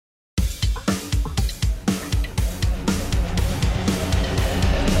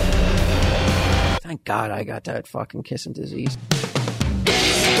God I got that fucking kissing disease.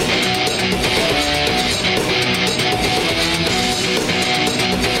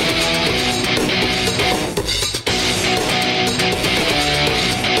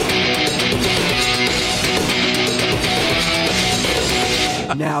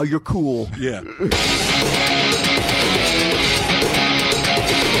 Now you're cool. Yeah.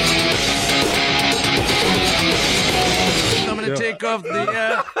 I'm going to take off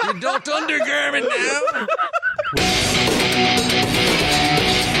the adult undergarment now.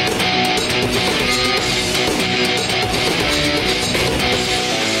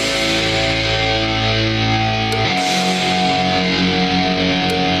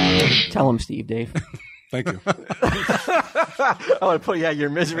 Tell him, Steve, Dave. Thank you. I want to put you out of your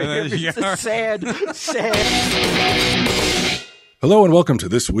misery. Yeah. Sad. Hello and welcome to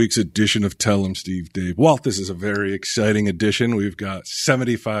this week's edition of Tell 'em Steve Dave. Walt, this is a very exciting edition. We've got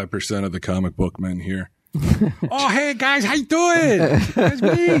 75% of the comic book men here. Oh, hey guys, how you doing? That's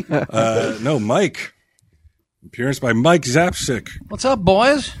me. No, Mike. Appearance by Mike Zapsik. What's up,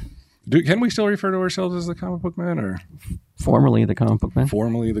 boys? Can we still refer to ourselves as the comic book man, or Formerly the comic book man.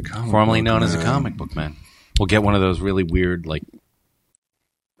 formerly the comic Formerly book known man? as a comic book man. We'll get one of those really weird, like,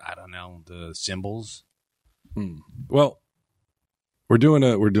 I don't know, the symbols. Well, we're doing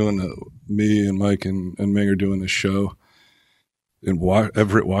me and Mike and Ming are doing this show in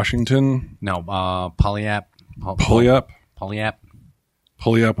Everett, Washington. No, Polyap.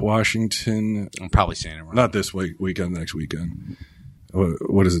 Polyap, Washington. I'm probably saying it wrong. Not this weekend, next weekend.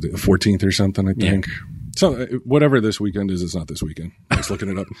 What is it, 14th or something, I think? Yeah. So whatever this weekend is, it's not this weekend. I was looking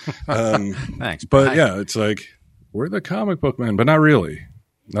it up. Thanks. But yeah, it's like, we're the comic book man, but not really.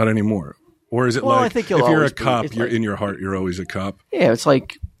 Not anymore. Or is it Well, I like, think if you'll you're a always be- cop, it's you're like- in your heart, you're always a cop? Yeah, it's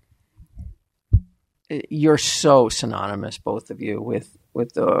like you're so synonymous, both of you, with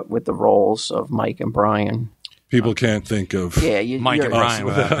the roles of Mike and Brian. People can't think of Mike and Brian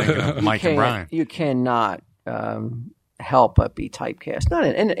without thinking of Mike and Brian. You cannot help but be typecast, not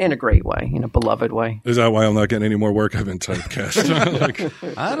in a great way, in a beloved way. Is that why I'm not getting any more work? I've been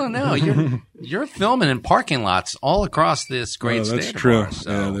typecast. I don't know. You're filming in parking lots all across this great state. That's true. Of ours,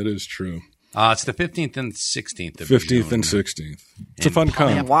 so. Yeah, that is true. It's the 15th and 16th. 15th and 16th. It's a fun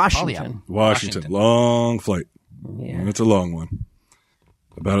con. Washington. Washington. Long flight. Yeah. It's a long one.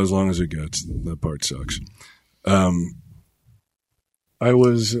 About as long as it gets. That part sucks. I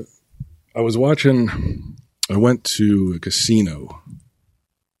was watching. I went to a casino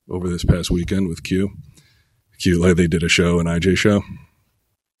over this past weekend with Q. Like they did a show, an IJ show,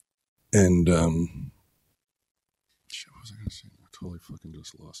 and shit, what was I going to say?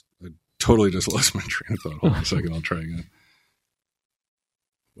 I totally just lost my train of thought. Hold on a second, I'll try again.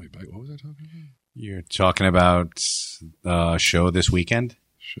 Wait, what was I talking about? You're talking about a show this weekend?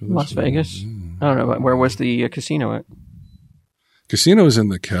 Las Vegas. I don't know. Where was the casino at? Casino is in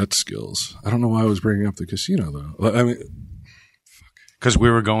the Catskills. I don't know why I was bringing up the casino, though. I mean, Because we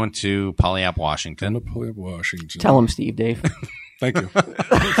were going to Polyap, Washington. Washington. Tell him, Steve, Dave. Thank you.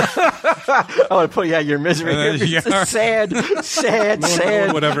 I want to put you out of your misery. It's a sad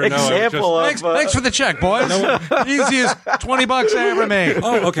whatever. No, example of... Thanks for the check, boys. Easiest $20 I ever made.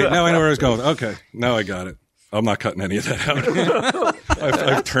 Oh, okay. Now I know where I was going. Okay. Now I got it. I'm not cutting any of that out.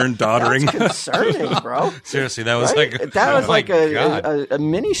 I've turned doddering. That's concerning, bro. Seriously, that was Right? like... That was oh like my God. a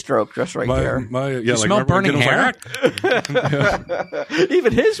mini stroke just right there. You smell burning hair?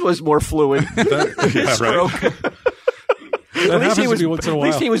 Even his was more fluid. Yeah, Stroke. right. That happens to me once in a while.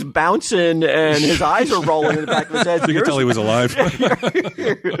 At least he was bouncing and his eyes were rolling in the back of his head. You could tell he was alive.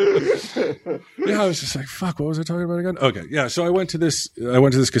 Yeah, I was just like, fuck, what was I talking about again? Okay, yeah, so I went to this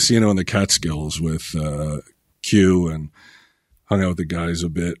casino in the Catskills with Q and hung out with the guys a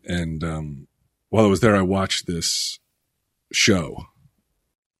bit. And while I was there, I watched this show.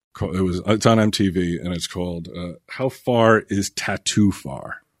 It's on MTV, and it's called How Far is Tattoo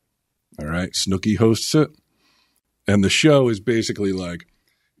Far? All right, Snooki hosts it. And the show is basically like,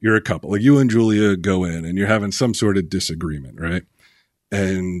 you're a couple, like you and Julia go in and you're having some sort of disagreement, right?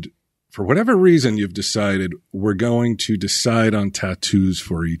 And for whatever reason, you've decided we're going to decide on tattoos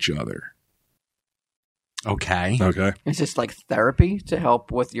for each other. Okay. Okay. Is this like therapy to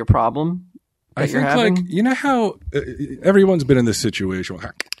help with your problem that you're having? like, you know how everyone's been in this situation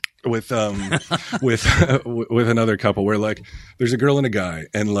with another couple where like there's a girl and a guy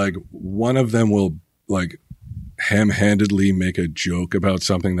and like one of them will like ham-handedly make a joke about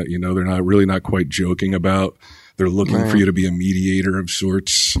something that, you know, they're not quite joking about. They're looking for you to be a mediator of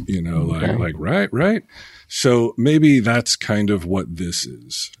sorts, you know, like, right. So maybe that's kind of what this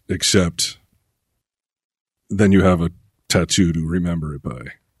is, except then you have a tattoo to remember it by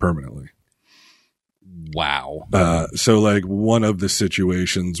permanently. Wow. So like one of the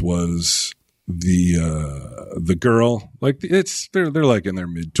situations was the girl, like they're like in their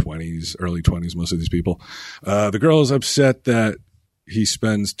mid-20s, early 20s, most of these people. The girl is upset that he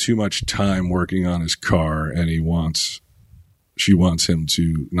spends too much time working on his car, and she wants him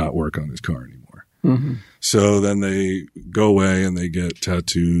to not work on his car anymore. Mm-hmm. So then they go away and they get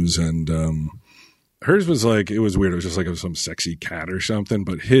tattoos, and hers was like, it was weird. It was just like of some sexy cat or something,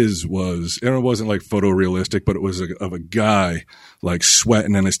 but his was, and it wasn't like photorealistic, but it was of a guy like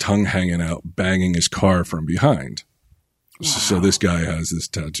sweating and his tongue hanging out, banging his car from behind. Wow. So this guy has this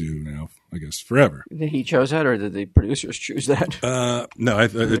tattoo now, I guess, forever. He chose that, or did the producers choose that? No,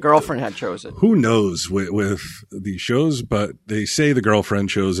 the girlfriend had chose it. Who knows with these shows, but they say the girlfriend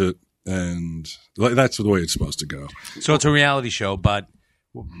chose it, and that's the way it's supposed to go. So it's a reality show, but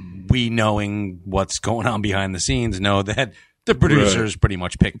we, knowing what's going on behind the scenes, know that the producers pretty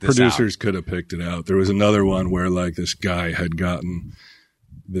much picked this out. Producers could have picked it out. There was another one where like this guy had gotten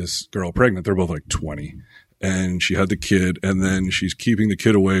this girl pregnant. They're both like 20. And she had the kid, and then she's keeping the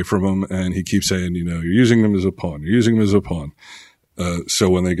kid away from him, and he keeps saying, you're using them as a pawn. You're using them as a pawn.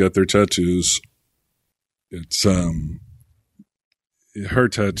 So when they get their tattoos, it's her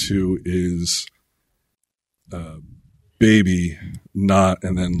tattoo is baby, not,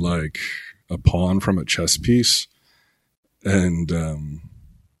 and then like a pawn from a chess piece. And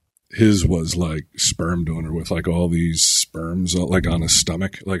his was like sperm donor with like all these sperms like on his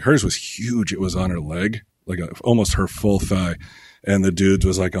stomach. Like hers was huge. It was on her leg, like almost her full thigh. And the dude's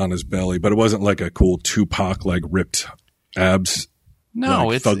was like on his belly, but it wasn't like a cool Tupac like ripped abs. No,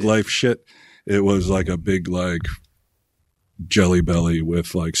 like, it's thug life shit. It was like a big like jelly belly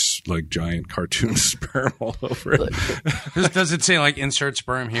with like giant cartoon sperm all over it. Does it say like insert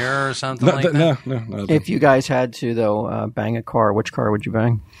sperm here or something like that? No. If you guys had to though bang a car, which car would you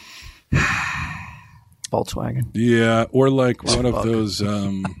bang? Volkswagen. Yeah, or like one of those.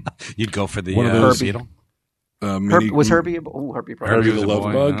 You'd go for the Beetle. Was Herbie? Herbie probably. Herbie the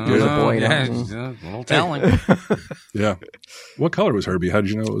love bug. He was a boy. Yeah, a little telling. Yeah. What color was Herbie? How did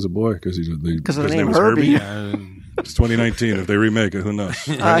you know it was a boy? Because of the name Herbie. It's 2019. If they remake it, who knows?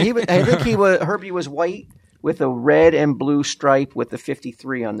 I think Herbie was white with a red and blue stripe with the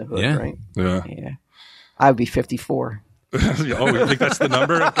 53 on the hood, right? Yeah. I would be 54. Oh, you think that's the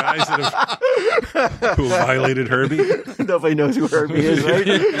number of guys who violated Herbie? Nobody knows who Herbie is,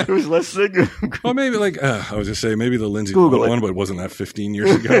 right? Who's listening? Well, maybe like I was just saying, maybe the Lindsay Lohan one, but wasn't that 15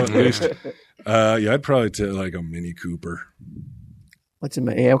 years ago at least? Yeah, I'd probably take like a Mini Cooper. What kind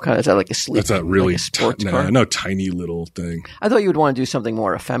of, is that like a sleep? That's not really like a sports car? No, tiny little thing. I thought you would want to do something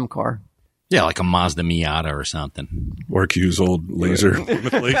more a femme car. Yeah, like a Mazda Miata or something. Or Q's old laser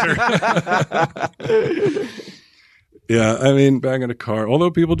with laser. Yeah, I mean, banging a car.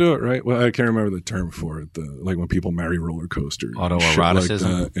 Although people do it, right? Well, I can't remember the term for it. Like when people marry roller coasters.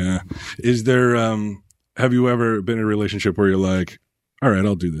 Autoeroticism. Like yeah. Is there? Have you ever been in a relationship where you're like, all right,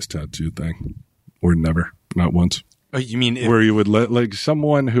 I'll do this tattoo thing, or never, not once? Oh, you mean where you would let like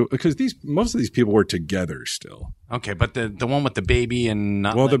someone who, because most of these people were together still. Okay, but the one with the baby and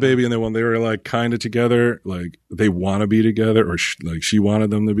not the baby and the one they were like kind of together, like they want to be together, or like she wanted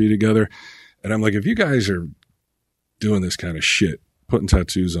them to be together, and I'm like, if you guys are doing this kind of shit, putting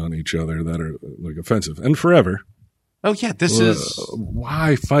tattoos on each other that are like offensive and forever. Oh yeah, this is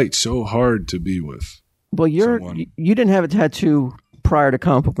why fight so hard to be with. Well, you didn't have a tattoo prior to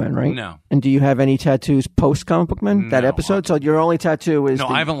Comic Book Man, right? No. And do you have any tattoos post Comic Book Man? That episode? So your only tattoo is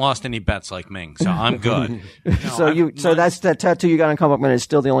I haven't lost any bets like Ming, so I'm good. So that's that tattoo you got on Comic Book Man is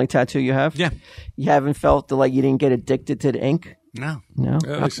still the only tattoo you have? Yeah. You haven't felt like you didn't get addicted to the ink? No.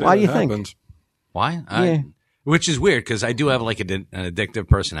 Yeah, why do you think? Why? Which is weird because I do have like an addictive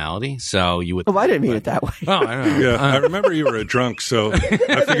personality, so you would. Oh, I didn't mean it that way. Oh, I don't know. Yeah, I remember you were a drunk, so I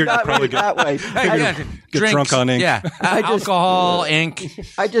figured you'd probably that way. get drunk on ink. Yeah, alcohol, ink.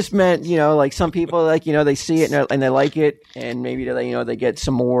 I just meant, like some people, like they see it and they like it, and maybe they get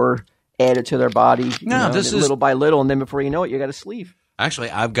some more added to their body. This is little by little, and then before you know it, you got a sleeve.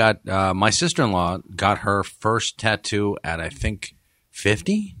 Actually, I've got my sister-in-law got her first tattoo at I think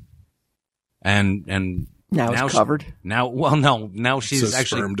 50, and. Now it's covered. Now she's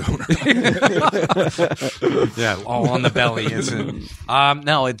actually sperm donor. Yeah, all on the belly.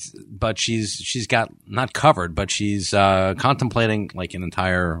 But she's got not covered, but she's contemplating like an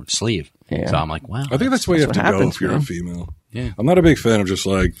entire sleeve. Yeah. So I'm like, wow. I think that's the way you have to go if you're a female. Yeah. I'm not a big fan of just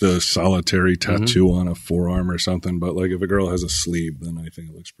like the solitary tattoo on a forearm or something, but like if a girl has a sleeve, then I think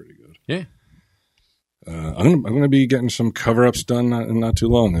it looks pretty good. Yeah. I'm gonna be getting some cover-ups done in not too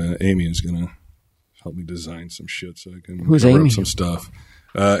long. Amy is gonna help me design some shit so I can cover up some stuff.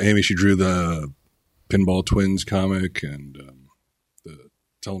 Amy, she drew the Pinball Twins comic and the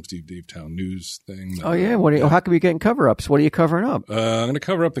Tell 'em Steve Davetown news thing. Oh yeah, how come you're getting cover-ups? What are you covering up? I'm going to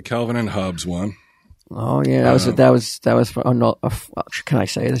cover up the Calvin and Hobbes one. Oh yeah, that was. Can I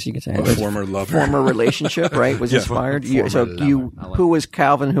say this? You can say A it. former lover, former relationship, right? Was inspired. Who was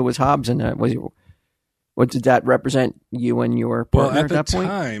Calvin? Who was Hobbes? And what did that represent? You and your partner at at that point?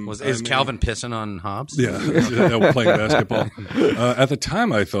 time, Is Calvin pissing on Hobbes? Yeah, playing basketball. At the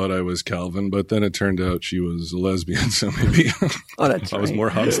time, I thought I was Calvin, but then it turned out she was a lesbian, so maybe that's I was right. more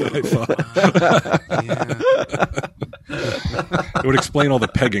Hobbes than I thought. It would explain all the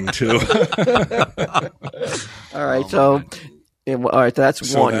pegging too. All right, all right,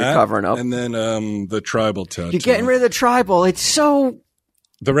 that's one you're covering up, and then the tribal tattoo. You're getting rid of the tribal. It's so.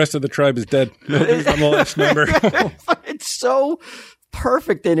 The rest of the tribe is dead. I'm the last member. It's so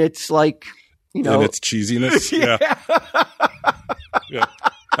perfect, and it's like and its cheesiness. Yeah. Yeah.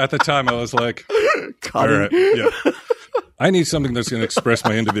 At the time, I was like, all right, yeah. I need something that's going to express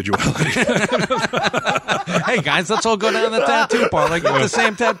my individuality. Hey, guys, let's all go down to the tattoo parlor and get the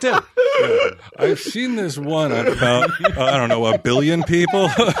same tattoo. Yeah. I've seen this one on about, I don't know, 1 billion people.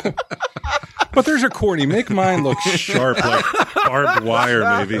 But theirs are corny. Make mine look sharp, like barbed wire,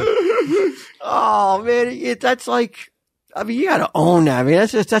 maybe. Oh, man, that's like... I mean, you got to own that. I mean,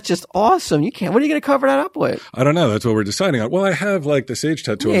 that's just awesome. You can't. What are you going to cover that up with? I don't know. That's what we're deciding on. Well, I have like the sage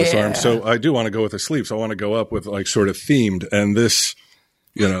tattoo on this arm, so I do want to go with a sleeve. So I want to go up with like sort of themed, and this,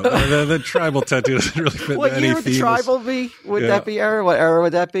 the tribal tattoo doesn't really fit what any year would the themes. tribal be? Would that be era? What era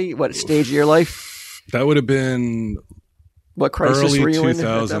would that be? What stage of your life? That would have been what crisis early were you 2000s. in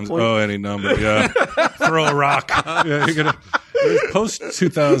at that point? Oh, any number. Yeah, throw a rock. Yeah, you're gonna. It was post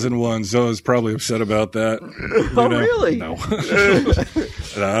 2001, so I was probably upset about that. Really? No.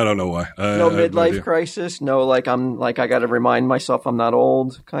 I don't know why. No midlife crisis. No, I got to remind myself I'm not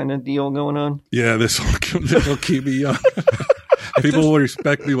old kind of deal going on. Yeah, this will keep me young. People will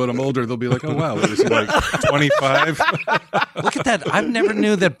respect me when I'm older. They'll be like, "Oh wow, what is he like 25?" Look at that! I've never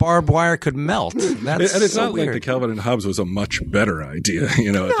knew that barbed wire could melt. That's and it's so not weird. like the Calvin and Hobbes was a much better idea, at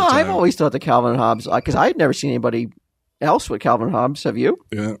the time. I've always thought the Calvin and Hobbes because I had never seen anybody else with Calvin and Hobbes. Have you?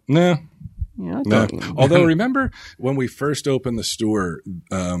 Yeah, no. Yeah, No. Although remember when we first opened the store,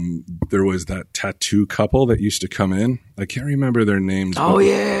 there was that tattoo couple that used to come in. I can't remember their names. Oh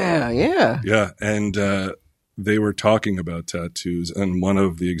yeah. And they were talking about tattoos, and one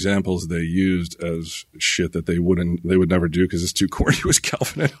of the examples they used as shit that they would never do because it's too corny was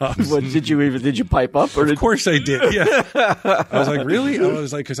Calvin and Hobbes. What, did you pipe up? Or Of course I did. Yeah. I was like, really? I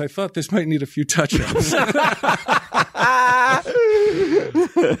was like, because I thought this might need a few touch-ups.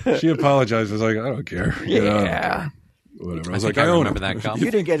 She apologized. I was like, I don't care. Yeah. Whatever. I I was think like, I own remember it. that. Gum.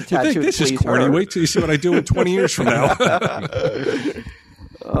 You didn't get a You tattoo. think this to is please corny? her. Wait till you see what I do in 20 years from now.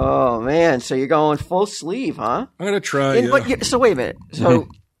 Oh man, so you're going full sleeve, huh? I'm going to try. So wait a minute. So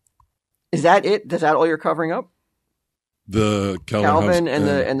is that it? Is that all you're covering up? The Calvin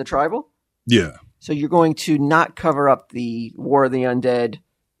and the tribal? Yeah. So you're going to not cover up the War of the Undead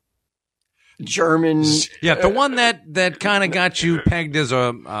German. Yeah, the one that kind of got you pegged as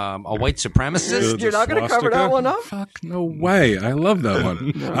a white supremacist. You're not going to cover that one up? Fuck, no way. I love that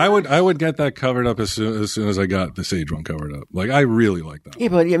one. No. I would get that covered up as soon as I got the Sage one covered up. Like, I really like that. Yeah,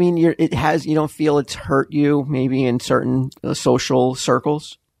 but I mean, you don't feel it's hurt you maybe in certain social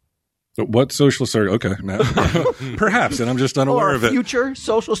circles? What social circle? Okay, now perhaps, and I'm just unaware Or of it. future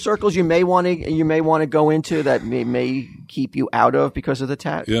social circles you may want to go into that may keep you out of because of the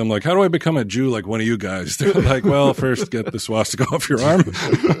tat. Yeah, I'm like, how do I become a Jew like one of you guys? They're like, well, first get the swastika off your arm.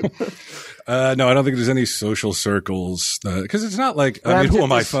 No, I don't think there's any social circles because it's not like, I mean, who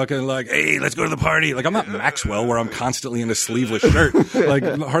am I fucking like, hey, let's go to the party. Like, I'm not Maxwell where I'm constantly in a sleeveless shirt. Like,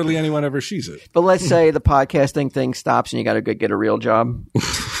 hardly anyone ever sees it. But let's say the podcasting thing stops and you got to get a real job.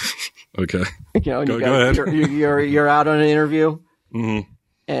 Okay. Go ahead. You're out on an interview, Mm-hmm.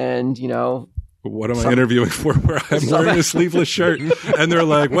 and what am I interviewing for where I'm wearing a sleeveless shirt? And they're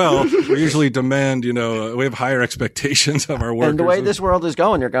like, well, we usually demand, we have higher expectations of our workers. and the way this world is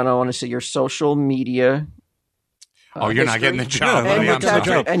going, you're going to want to see your social media. You're not getting the job. Yeah, buddy. I'm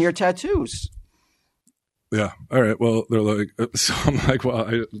sorry. And your tattoos. Yeah. All right. Well, they're like, so I'm like, well,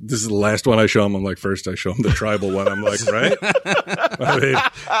 this is the last one I show them. I'm like, first I show them the tribal one. I'm like, right? I mean,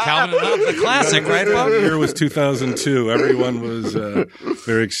 Calvin and Hobbes, the classic, right, the Bob? year was 2002. Everyone was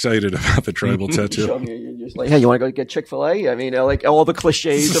very excited about the tribal tattoo. You're just like, hey, you want to go get Chick-fil-A? I mean, like all the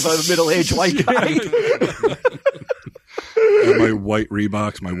cliches of a middle-aged white guy. My white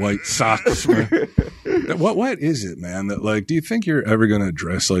Reeboks, my white socks. What is it, man? That like, do you think you're ever going to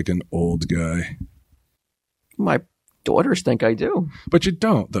dress like an old guy? daughters think I do. But you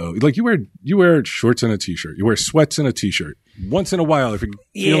don't, though. Like, you wear shorts and a T-shirt. You wear sweats and a T-shirt. Once in a while, if you're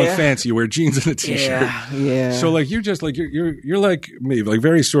feeling fancy, you wear jeans and a T-shirt. Yeah. So, like, you're just like, you're like me, like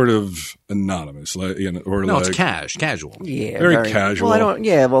very sort of anonymous. Like, or no, like, it's casual. Yeah. Very casual. Well,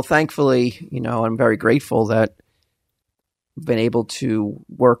 well, thankfully, I'm very grateful that I've been able to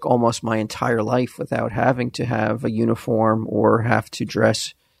work almost my entire life without having to have a uniform or have to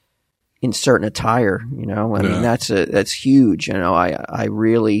dress in certain attire. I mean, that's huge. I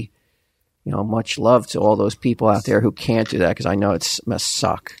really, much love to all those people out there who can't do that, because I know it must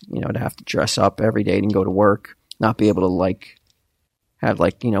suck, to have to dress up every day and go to work, not be able to have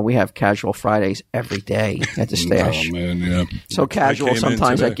we have casual Fridays every day at the stash. Oh man, yeah. So casual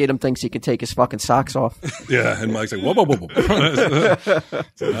sometimes that Git Em thinks he could take his fucking socks off. Yeah, and Mike's like, whoa, whoa, whoa, whoa.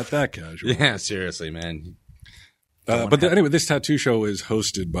 It's not that casual. Yeah, seriously, man. Anyway, this tattoo show is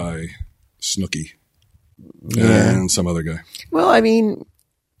hosted by Snooki and some other guy. Well, I mean,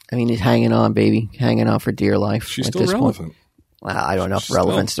 he's hanging on, baby, hanging on for dear life. She's still relevant. Well, I don't know if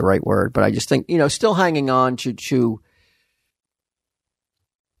relevant's the right word, but I just think still hanging on to.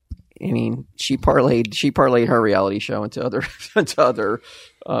 I mean, she parlayed her reality show into other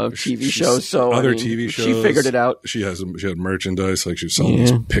TV shows. So TV shows. She figured it out. She had merchandise, like she was selling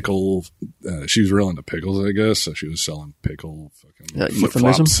this pickle. She was real into pickles, I guess. So she was selling pickle fucking flip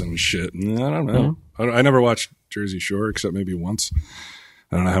flops and shit. And I don't know. I never watched Jersey Shore except maybe once.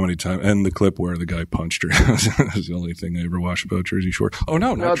 I don't know how many times. And the clip where the guy punched her is the only thing I ever watched about Jersey Shore. Oh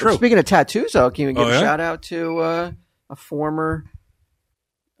no, not true. Speaking of tattoos, though, can we give a shout out to a former.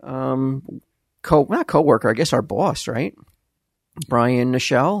 Not co-worker, I guess our boss, right? Brian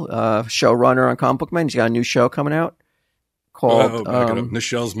Nichelle, showrunner on Comic Book Man. He's got a new show coming out called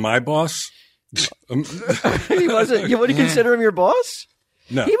Nichelle's my boss. He wasn't. You wouldn't consider him your boss?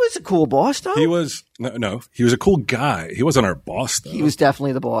 No, he was a cool boss, though. He was no. He was a cool guy. He wasn't our boss, though. He was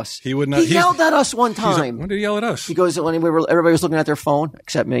definitely the boss. He would not. He yelled at us one time. When did he yell at us? He goes when everybody was looking at their phone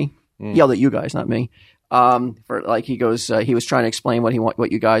except me. He yelled at you guys, not me. He goes, he was trying to explain what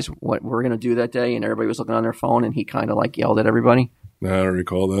we're going to do that day, and everybody was looking on their phone, and he kind of yelled at everybody. I don't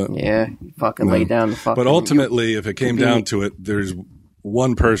recall that. Yeah, he fucking laid down the fucking. But ultimately, if it came down to it, there's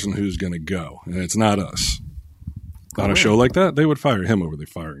one person who's going to go, and it's not us. On a show like that, they would fire him over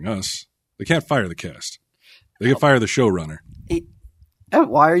firing us. They can't fire the cast. They can fire the showrunner.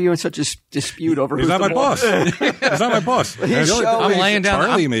 Why are you in such a dispute over He's who's not my boss. He's not my boss. I'm laying down.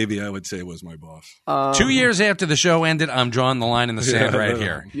 Charlie, maybe I would say was my boss. 2 years after the show ended, I'm drawing the line in the sand right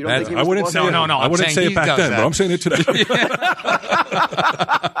here. I wouldn't say it. No. I wouldn't say it back then, but I'm saying it today.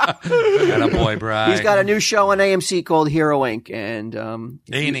 Attaboy, Bry. He's got a new show on AMC called Hero Inc. and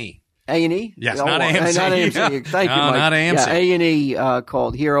A&E. A&E? Yes, not AMC. Not AMC. Thank you, Mike. Not AMC. Yeah, A&E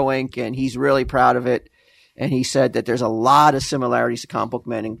called Hero Inc. and he's really proud of it. And he said that there's a lot of similarities to Comic Book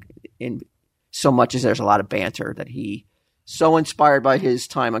Men in so much as there's a lot of banter, that he, so inspired by his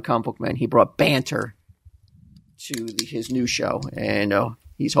time on Comic Book Men, he brought banter to his new show. And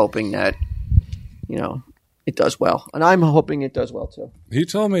he's hoping that, it does well. And I'm hoping it does well, too. He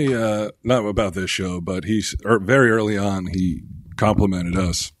told me, not about this show, but very early on, he complimented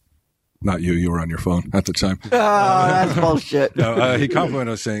us. Not you. You were on your phone at the time. That's bullshit. No, he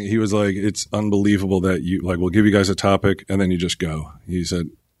complimented us saying, he was like, it's unbelievable that we'll give you guys a topic and then you just go. He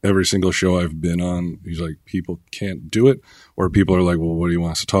said, every single show I've been on, he's like, people can't do it. Or people are like, well, what do you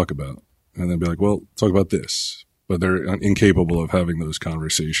want us to talk about? And then be like, well, talk about this. But they're incapable of having those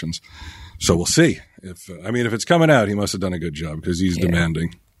conversations. So we'll see. If it's coming out, he must have done a good job because he's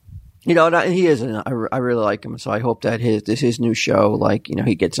demanding. He is. I really like him. So I hope that his new show,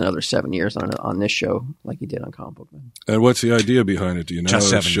 he gets another 7 years on this show, like he did on Comic Book Man. And what's the idea behind it? Do you know? Just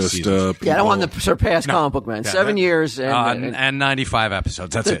 7 seasons. I don't want to surpass Comic Book Man. 7 years and 95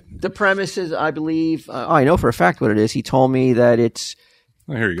 episodes. That's it. The premise is, I believe, I know for a fact what it is. He told me that it's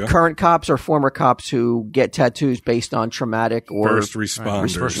here you go. Current cops or former cops who get tattoos based on traumatic or first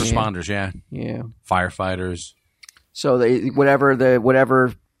responders. First responders, yeah. Firefighters. So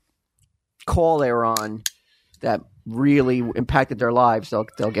whatever call they were on that really impacted their lives,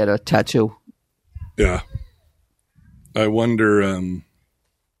 they'll get a tattoo. Yeah. I wonder,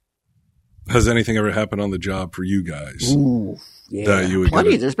 has anything ever happened on the job for you guys? Ooh, yeah. That you would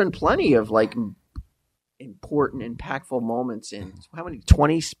There's been plenty of important, impactful moments in how many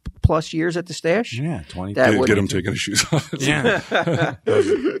 20 plus years at the stash? Yeah, 20. Get him taking his shoes off. Yeah,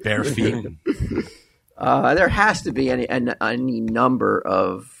 bare feet. There has to be any number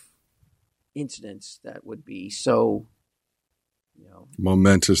of incidents that would be so,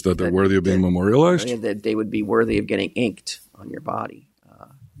 momentous that they're worthy of being memorialized. That they would be worthy of getting inked on your body.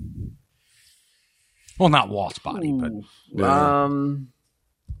 Well, not Walt's body, but Yeah.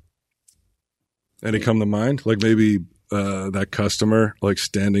 Any come to mind? Like maybe that customer like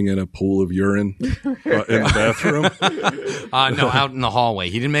standing in a pool of urine in the bathroom. no, out in the hallway.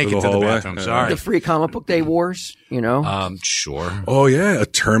 He didn't make it to the bathroom. Sorry. The free comic book day wars, Sure. Oh yeah, a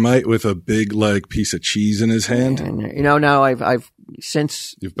termite with a big like piece of cheese in his hand. And now I've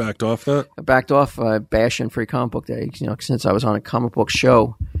since You've backed off that? I backed off bashing free comic book day. Since I was on a comic book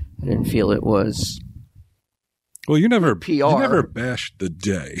show, I didn't feel it was. Well, you never PR. You never bashed the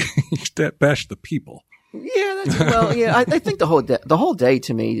day. You bashed the people. Yeah, I think the whole day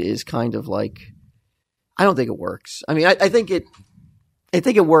to me is kind of like, I don't think it works. I mean, I think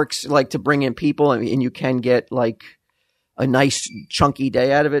it works like to bring in people, and you can get like a nice chunky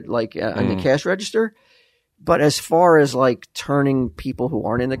day out of it, like on the cash register. But as far as like turning people who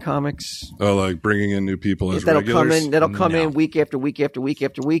aren't into comics, like bringing in new people as that'll regulars? come in week after week after week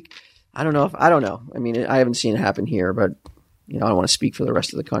after week. I don't know. I mean, I haven't seen it happen here, but I don't want to speak for the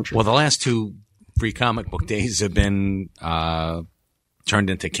rest of the country. Well, the last two free comic book days have been turned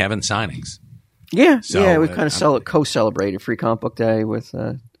into Kevin signings. Yeah, So, we kind of co-celebrated Free Comic Book Day with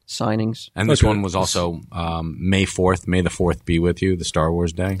signings. And this one was also May 4th. May the 4th be with you, the Star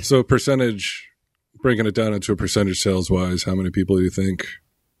Wars Day. So breaking it down into a percentage sales-wise, how many people do you think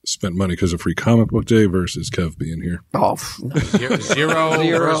spent money because of Free Comic Book Day versus Kev being here? Oh, Zero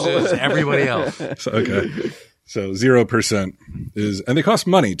versus everybody else. Okay. So 0% is, and they cost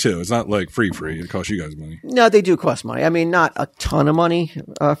money too. It's not like free. It costs you guys money. no, they do cost money. I mean, not a ton of money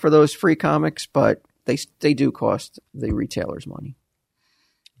for those free comics, but they do cost the retailers money.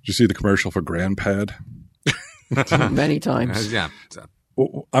 Did you see the commercial for GrandPad? Many times. Yeah.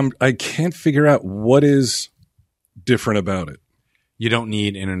 I can't figure out what is different about it. You don't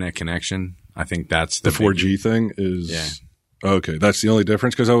need internet connection. I think that's The 4G thing is. Yeah. Okay, that's the only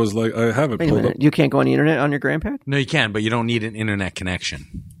difference because I was like, I have it Wait a pulled minute. up. You can't go on the internet on your grandpad? No, you can, but you don't need an internet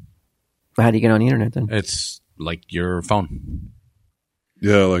connection. How do you get on the internet then? It's like your phone.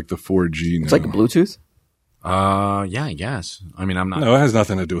 Yeah, like the 4G now. It's like a Bluetooth? Yeah, I guess. I mean, I'm not. No, it has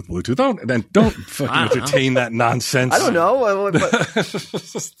nothing to do with Bluetooth. Don't fucking entertain that nonsense. I don't know.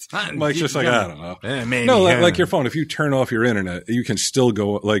 But Mike's just like, I don't know. Maybe. No, like your phone. If you turn off your internet, you can still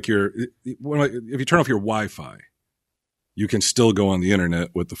go. Like if you turn off your Wi-Fi, you can still go on the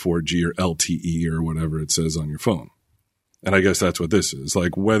internet with the 4G or LTE or whatever it says on your phone. And I guess that's what this is.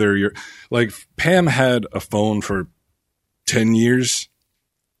 Like whether you're like Pam had a phone for 10 years,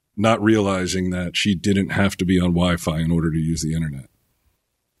 not realizing that she didn't have to be on Wi-Fi in order to use the internet.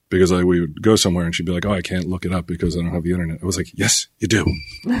 Because we would go somewhere and she'd be like, oh, I can't look it up because I don't have the internet. I was like, yes, you do.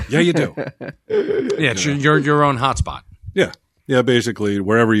 Yeah, you do. Yeah, it's your own hotspot. Yeah. Yeah, basically,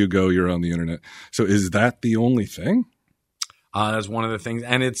 wherever you go, you're on the internet. So is that the only thing? That's one of the things.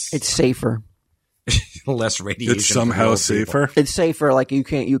 And it's safer. less radiation. It's somehow safer? It's safer. Like you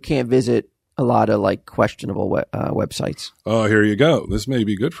can't visit a lot of like questionable websites. Oh, here you go. This may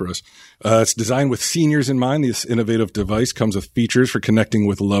be good for us. It's designed with seniors in mind. This innovative device comes with features for connecting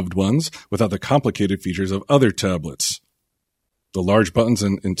with loved ones without the complicated features of other tablets. The large buttons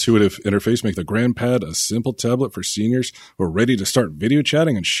and intuitive interface make the GrandPad a simple tablet for seniors who are ready to start video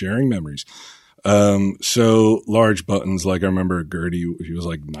chatting and sharing memories. So large buttons, like I remember Gertie, she was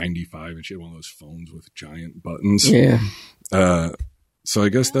like 95 and she had one of those phones with giant buttons. Yeah. So I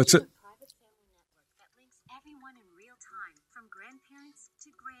guess that's it.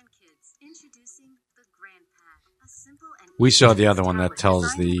 We saw the other one that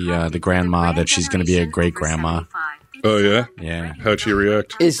tells the grandma that she's going to be a great grandma. Oh yeah, yeah. How'd she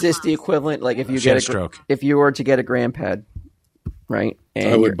react? Is this the equivalent? Like if you get a stroke, if you were to get a GrandPad, right?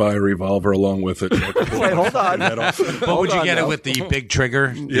 And I would buy a revolver along with it. Wait, hold on. But would you get it with the big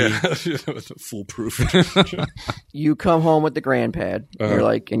trigger? Yeah, foolproof. You come home with the GrandPad. You're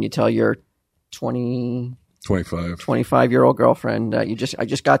like, and you tell your 25-year-old girlfriend that I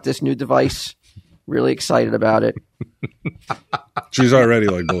just got this new device. Really excited about it. She's already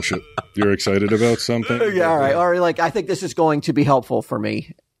like, bullshit. You're excited about something? Yeah, all right. Or like, I think this is going to be helpful for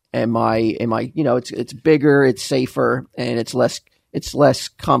me. And my, it's bigger, it's safer, and it's less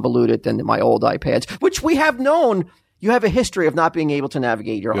convoluted than my old iPads, which we have known. You have a history of not being able to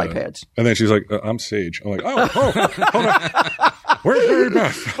navigate your iPads. And then she's like, I'm Sage. I'm like, oh, hold on. Where's Mary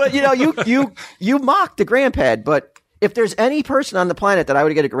Beth? But you mocked the GrandPad, but if there's any person on the planet that I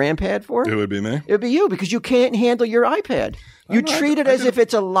would get a GrandPad for, it would be me. It would be you, because you can't handle your iPad. You treat it as if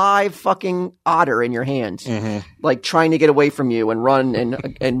it's a live fucking otter in your hands, like trying to get away from you and run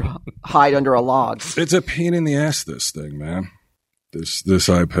and hide under a log. It's a pain in the ass, this thing, man. This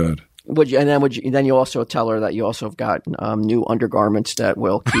iPad. Then you also tell her that you also have got new undergarments that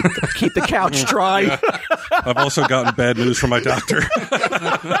will keep the couch dry. Yeah. I've also gotten bad news from my doctor.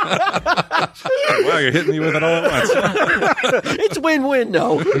 Wow, you're hitting me with it all at once. It's win-win,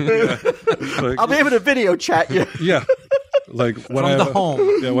 though. Yeah. Like, I'll be able to video chat you. Yeah. Like when From the home.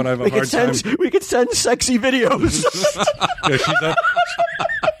 Yeah, when I have a hard time. We could send sexy videos. Yeah, she's up.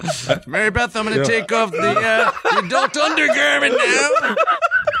 Mary Beth, I'm going to take off the adult undergarment now.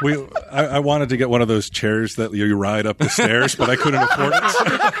 I wanted to get one of those chairs that you ride up the stairs, but I couldn't afford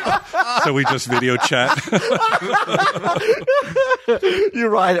it. So we just video chat. You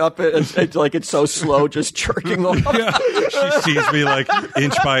ride up it, and it's like it's so slow, just jerking off. Yeah. She sees me like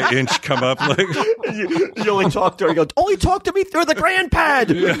inch by inch come up. Like You only talk to her. You go, only talk to me through the grand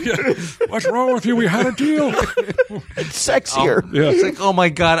pad. yeah. What's wrong with you? We had a deal. It's sexier. Yeah. It's like, oh my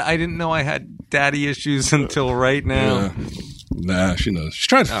God, I didn't know I had daddy issues until right now. Yeah. Nah, she knows. She's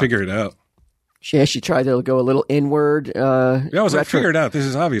trying to figure it out. She tried to go a little inward. Yeah, I was like, figure it out. This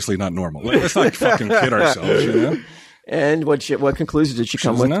is obviously not normal. Like, let's not fucking kid ourselves, you know? And what conclusions did she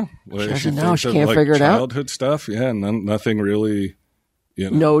come with? Know. She doesn't know. thinks She of, can't like, figure it out. Childhood stuff, yeah, and nothing really,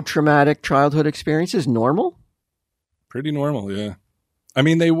 you know. No traumatic childhood experiences. Normal. Pretty normal, yeah. I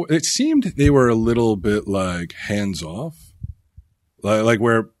mean, it seemed they were a little bit like hands off, like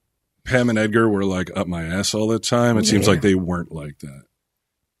where Pam and Edgar were like up my ass all the time. It seems like they weren't like that.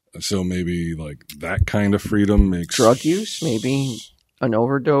 So maybe like that kind of freedom makes Drug use, maybe an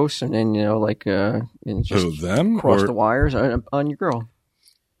overdose, and then and just them cross or, the wires on your girl.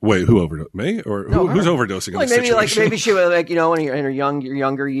 Wait, who overdosed? Me or No, who's her. overdosing? Like in maybe, this situation? maybe she was like in her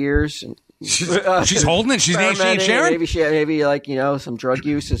younger years. And, She's holding it. She ain't sharing. Maybe like some drug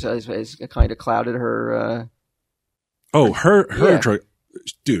use has kind of clouded her. Her drug.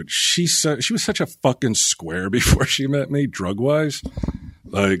 Dude, she was such a fucking square before she met me, drug wise.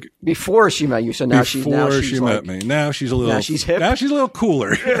 Like before she met you, so now she's met me. Now she's a little. Now she's hip. Now she's a little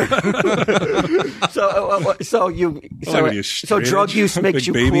cooler. So drug use makes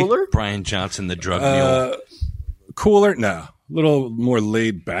you baby. cooler. Brian Johnson, the drug mule. Cooler? No, a little more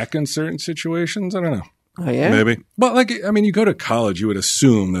laid back in certain situations. I don't know. Oh yeah, maybe. But like, I mean, you go to college, you would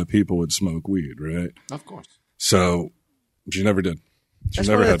assume that people would smoke weed, right? Of course. So she never did. That's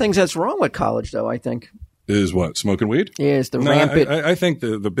one of the things that's wrong with college, though. I think. Is what, smoking weed? Is the rampant. I think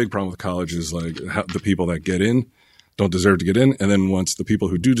the big problem with college is like how the people that get in don't deserve to get in, and then once the people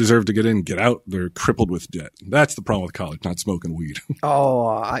who do deserve to get in get out, they're crippled with debt. That's the problem with college, not smoking weed.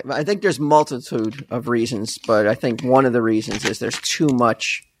 I think there's multitude of reasons, but I think one of the reasons is there's too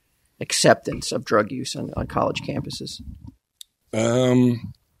much acceptance of drug use on college campuses.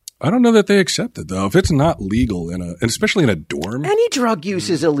 I don't know that they accept it though. If it's not legal and especially in a dorm, any drug use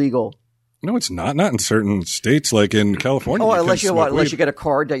is illegal. No, it's not. Not in certain states, like in California. Unless you get a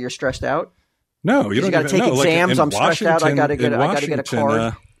card that you're stressed out. No, you don't. Got to take exams. I'm stressed out. I got to get a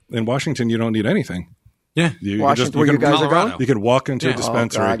card. In Washington, you don't need anything. Yeah, Washington, where you guys are going? You can walk into a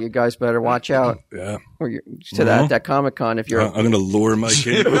dispensary. Oh God, you guys better watch out. Yeah, that Comic-Con if you're. I'm going to lure my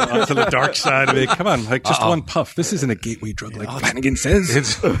kid onto the dark side of it. Come on, like just one puff. This isn't a gateway drug, like Flanagan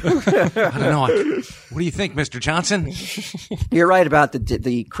says. I don't know. What do you think, Mr. Johnson? You're right about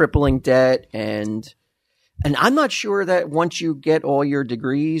the crippling debt, and I'm not sure that once you get all your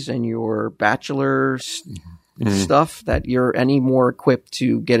degrees and your bachelor's stuff, that you're any more equipped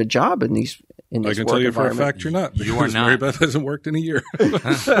to get a job in these. I can tell you for a fact you're not. You are not. Mary Beth hasn't worked in a year.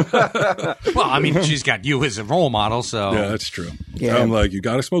 Well, I mean, she's got you as a role model, so. Yeah, that's true. Yeah. I'm like, you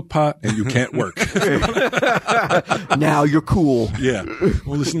got to smoke pot and you can't work. Now you're cool. Yeah.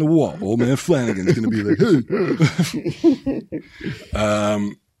 Well, listen to Walt. Old man Flanagan's going to be like,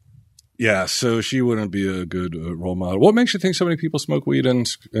 hey. Yeah, so she wouldn't be a good role model. What makes you think so many people smoke weed in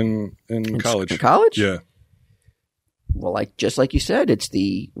college? In college? Yeah. Well, just like you said, it's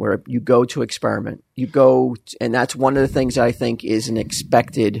where you go to experiment. You go, and that's one of the things I think is an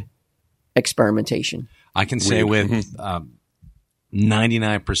expected experimentation. I can say with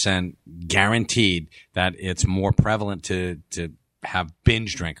 99% guaranteed that it's more prevalent to have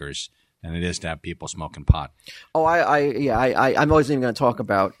binge drinkers than it is to have people smoking pot. Oh, I'm always even going to talk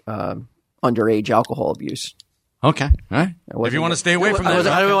about underage alcohol abuse. Okay, all right. If you want to stay away from that,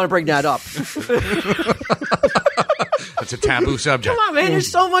 I don't want to bring that up. It's a taboo subject. Come on, man.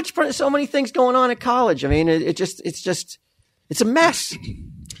 There's so many things going on at college. I mean, it's a mess.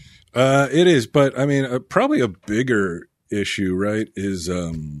 It is, but I mean, probably a bigger issue, right? Is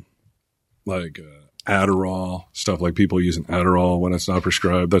like Adderall stuff, like people using Adderall when it's not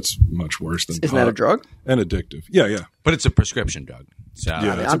prescribed. That's much worse than Isn't that a drug? And addictive. Yeah. But it's a prescription drug. So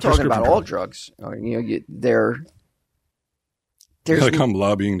yeah, I'm talking about all drugs. Like I'm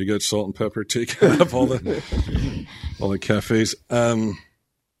lobbying to get salt and pepper taken out of all the cafes. Yeah,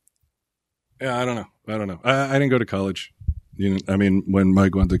 I don't know. I didn't go to college. When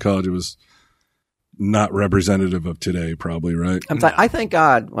Mike went to college, it was not representative of today, probably, right? I thank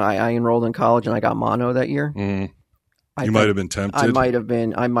God when I enrolled in college and I got mono that year. Mm. You might have been tempted. I might have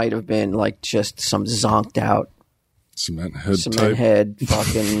been like just some zonked out cement head,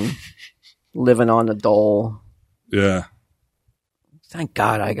 fucking living on the dole. Yeah. Thank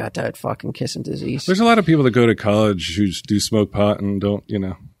God I got that fucking kissing disease. There's a lot of people that go to college who do smoke pot and don't,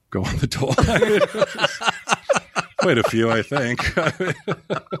 go on the dole. Quite a few, I think.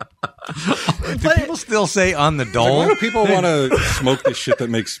 Do people still say on the dole? Why do people want to smoke this shit that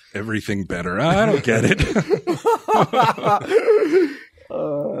makes everything better? I don't get it.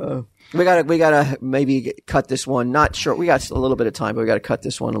 We gotta maybe cut this one. Not short. We got a little bit of time, but we gotta cut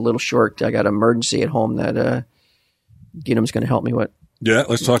this one a little short. I got an emergency at home that Git Em's going to help me with. Yeah,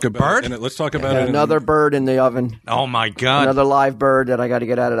 let's talk about bird. Let's talk about it. Another bird in the oven. Oh my God! Another live bird that I got to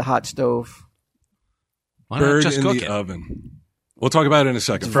get out of the hot stove. Why not Bird just in cook the it? oven. We'll talk about it in a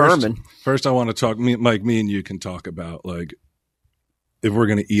second. It's vermin. First, I want to talk. Mike, me and you can talk about like if we're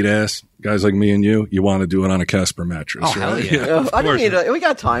going to eat ass, guys like me and you want to do it on a Casper mattress. Oh, hell right? yeah. I don't need we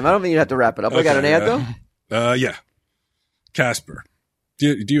got time. I don't think you have to wrap it up. We got an ad though. Yeah. Casper.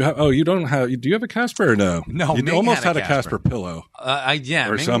 Do you have? Oh, you don't have. Do you have a Casper or no? No, you Ming almost had had a a Casper pillow Yeah,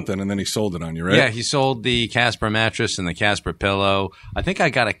 or Ming- something, and then he sold it on you, right? Yeah, he sold the Casper mattress and the Casper pillow. I think I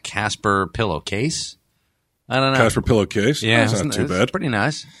got a Casper pillowcase. I don't know. Casper pillowcase. Yeah, That's not too it's bad. pretty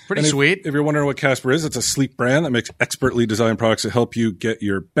nice. Pretty And sweet. If you're wondering what Casper is, it's a sleep brand that makes expertly designed products that help you get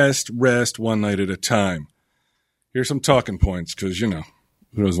your best rest one night at a time. Here's some talking points because, who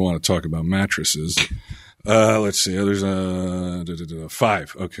doesn't want to talk about mattresses? Let's see. There's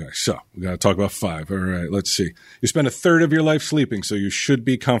 5. Okay, so we got to talk about 5. All right, let's see. You spend a third of your life sleeping, so you should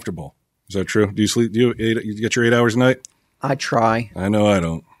be comfortable. Is that true? Do you sleep? You get your 8 hours a night? I try. I know I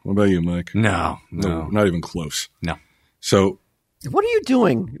don't. What about you, Mike? No. Not even close. No. So What are you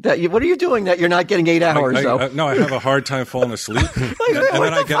doing? What are you doing that you're not getting 8 hours though? No, I have a hard time falling asleep. What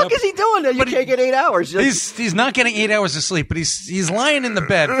the fuck is he doing that you can't get 8 hours? He's not getting 8 hours of sleep, but he's lying in the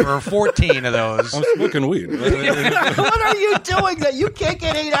bed for 14 of those. I'm smoking weed. What are you doing that you can't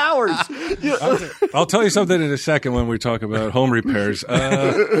get 8 hours? I'll tell you something in a second when we talk about home repairs.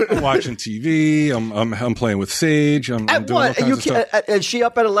 I'm watching TV. I'm playing with Sage. I'm doing all kinds of stuff. Is she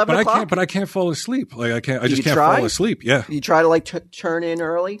up at 11 o'clock? But I can't fall asleep. Like I just can't try? fall asleep. Yeah. You try to turn in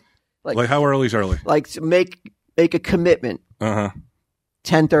early, Like how early is early? like to make a commitment.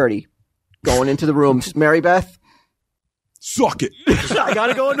 10:30, going into the room. Mary Beth, Suck it. I got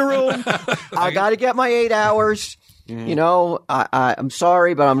to go in the room. I got to get my 8 hours. I'm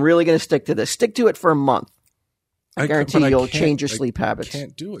sorry, but I'm really going to stick to this. Stick to it for a month. I guarantee you'll change your sleep habits. I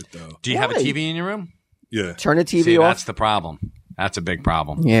can't do it though. Do you have a TV in your room? Yeah. Turn the TV See, off. that's the problem. That's a big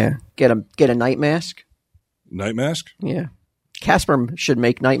problem. Yeah, get a night mask. Night mask? Yeah, Casper should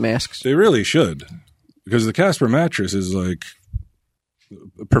make night masks. They really should, because the Casper mattress is like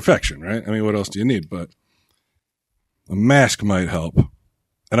perfection, right? I mean, what else do you need? But a mask might help.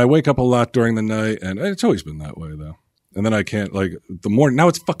 And I wake up a lot during the night, and it's always been that way though. And then I can't the morning. Now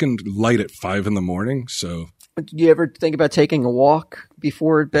it's fucking light at 5 a.m. So Do you ever think about taking a walk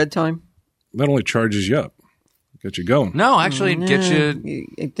before bedtime? that only charges you up, get you going. No, actually, get you.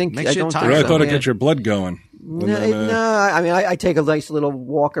 I think Makes I you don't tired. think I so, thought it'd yeah. get your blood going. No, I mean, I take a nice little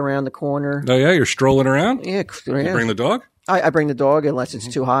walk around the corner. Oh yeah, you're strolling around. Yeah, You bring the dog. I bring the dog unless it's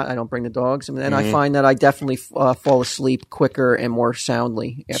too hot. I don't bring the dogs, and then I find that I definitely fall asleep quicker and more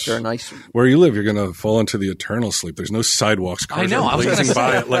soundly after a nice. Where you live, you're gonna fall into the eternal sleep. There's no sidewalks. Cars I know. are I was gonna blazing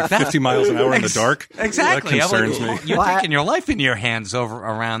by say at like that. 50 miles an hour in the dark. Exactly. That concerns me. You're taking your life into your hands over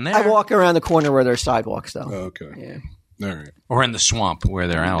around there. I walk around the corner where there's sidewalks, though. Okay. Yeah. All right. Or in the swamp where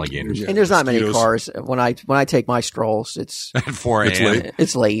there are alligators. Yeah. And there's not many Mosquitoes. cars when I take my strolls. It's At 4 It's a.m. late.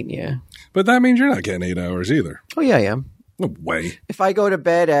 it's late. Yeah. But that means you're not getting 8 hours either. Oh yeah, I am. No way. If I go to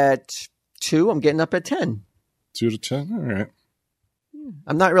bed at 2, I'm getting up at 10. 2 to 10. All right.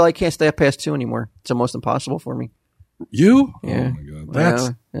 I'm not really. I can't stay up past 2 anymore. It's almost impossible for me. You? Yeah. Oh my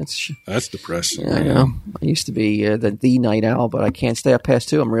god. That's depressing. I know. I used to be the night owl, but I can't stay up past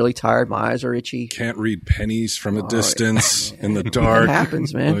 2. I'm really tired. My eyes are itchy. Can't read pennies from a distance in the dark. It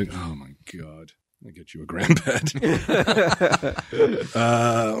happens, man. Like, oh my god. I'll get you a grandpad.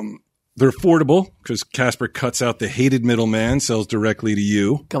 They're affordable because Casper cuts out the hated middleman, sells directly to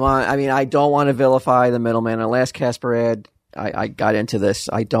you. Come on. I mean, I don't want to vilify the middleman. In the last Casper ad, I got into this.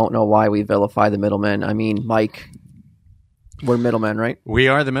 I don't know why we vilify the middleman. I mean, Mike. We're middlemen, right? We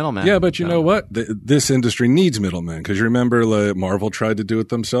are the middlemen. Yeah, but you know what? This industry needs middlemen because you remember Marvel tried to do it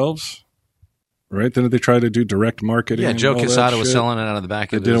themselves, right? Didn't they try to do direct marketing? Yeah, Joe and all Quesada that was shit? selling it out of the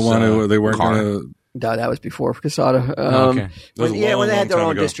back They of didn't his want to. They weren't car. going to. No, that was before Quesada. Okay. That was a when they had their long own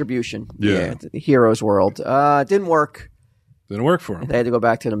time ago. distribution. Yeah. The Heroes World. Didn't work. Didn't work for them. They had to go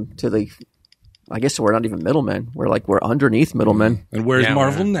back to the. I guess we're not even middlemen. We're underneath middlemen. And where's Yeah,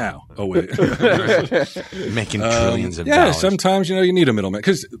 Marvel man. now? Oh wait, Making trillions of yeah. dollars. Sometimes you need a middleman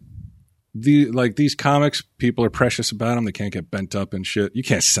because these comics, people are precious about them. They can't get bent up and shit. You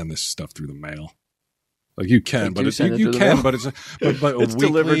can't send this stuff through the mail. Like you can, They but do it's, send it you through the can, mail. but it's It's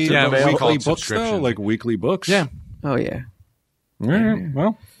delivered to the mail. We call weekly it books subscription. though, like weekly books. Yeah. Oh yeah. All right.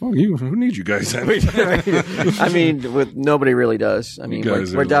 Well, who needs you guys? Then? I mean, nobody really does. I mean,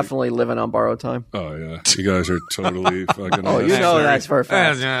 guys we're are definitely living on borrowed time. Oh yeah, you guys are totally fucking. Oh, you know that's for a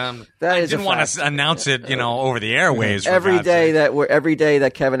fact. That I is a didn't want fact. to announce it, over the airwaves. for Every God's day sake. every day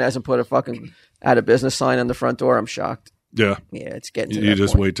that Kevin hasn't put a fucking out of business sign on the front door, I'm shocked. Yeah. Yeah, it's getting to You that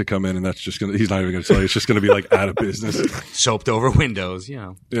just point. wait to come in, and that's just gonna. He's not even gonna tell you. It's just gonna be like out of business. soaped over windows.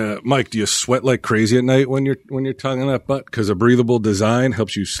 Yeah, Mike, do you sweat like crazy at night when you're tonguing that butt? Because a breathable design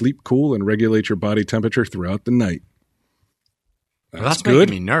helps you sleep cool and regulate your body temperature throughout the night. Well, that's good.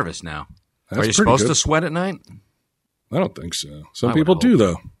 making me nervous now. That's Are you pretty supposed good. to sweat at night? I don't think so. Some I would people hope. do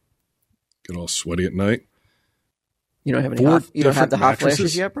though. Get all sweaty at night. You don't have any. Four You don't have the hot different flashes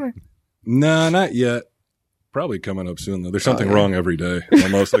mattresses? yet, Brian? Nah, not yet. Probably coming up soon though. There's something yeah. wrong every day.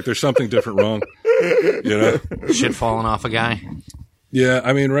 Almost like there's something different wrong. Shit falling off a guy? Yeah,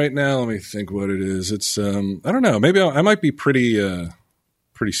 I mean, right now, let me think what it is. It's I don't know. Maybe I might be pretty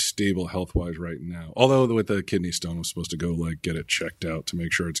stable health wise right now. Although with the kidney stone, I'm supposed to go get it checked out to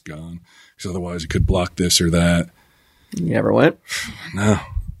make sure it's gone, because otherwise it could block this or that. You never went. No,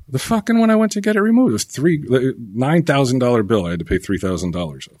 the fucking when I went to get it removed, it was $9,000 bill. I had to pay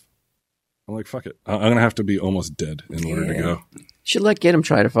 $3,000 of. I'm like, fuck it. I'm gonna have to be almost dead in order to go. Should let Get Em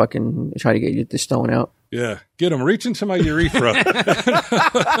try to get the stone out. Yeah, get him. Reach into my urethra. Put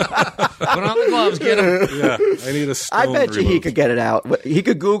on the gloves, get him. Yeah, I need a stone. I bet you he removed. could get it out. He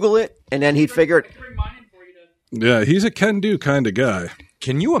could Google it, and then he'd figure it. Yeah, he's a can-do kind of guy.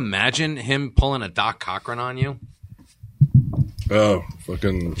 Can you imagine him pulling a Doc Cochran on you? Oh,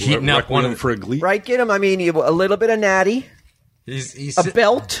 fucking Heating up one Requiem of- for a Gleek. Right, Get Em. I mean, a little bit of natty, He's a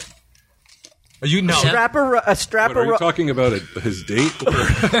belt, a strap What, are you of talking about his date?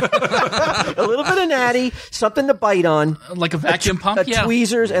 a little bit of natty, something to bite on, Like a vacuum pump? Yeah.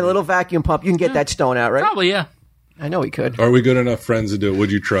 tweezers, and a little vacuum pump. You can get that stone out, right? Probably, yeah. I know he could. Are we good enough friends to do it?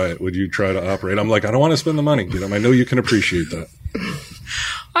 Would you try it? Would you try to operate? I'm like, I don't want to spend the money. I know you can appreciate that.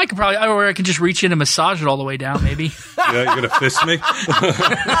 I could probably, or I could just reach in and massage it all the way down, maybe. Yeah, you're gonna fist me?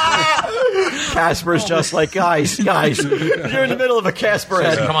 Casper's just like, guys, you're in the middle of a Casper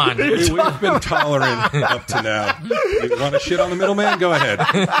head. Come on. We've been tolerant up to now. You want to shit on the middleman? Go ahead.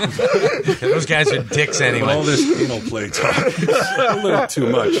 Those guys are dicks All anyway. this anal play talk is a little too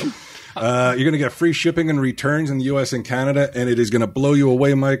much. You're going to get free shipping and returns in the U.S. and Canada, and it is going to blow you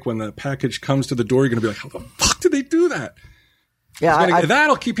away, Mike. When the package comes to the door, you're going to be like, how the fuck did they do that? Yeah,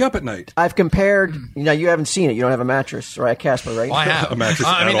 That'll keep you up at night. I've compared. You haven't seen it. You don't have a mattress, right? Casper, right? Well, I have. A mattress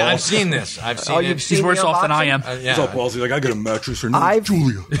I mean, at all. I've seen this. I've seen Oh, it. you've seen He's worse the off than I unboxing? am. What's up, Wallsy? Like, I got a mattress. Her name I've- is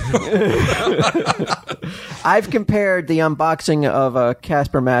Julia. I've compared the unboxing of a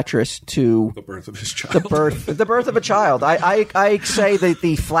Casper mattress to The birth of his child. the birth of a child. I say that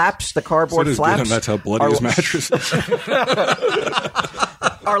the flaps, the cardboard So does flaps, Dylan, that's how bloody his mattress is.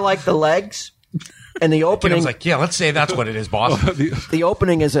 are like the legs, and the And I opening. was like, yeah, let's say that's what it is, boss. The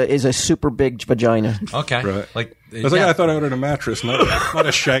opening is a super big vagina. Okay. Right. Like, I was like, I thought I ordered a mattress, not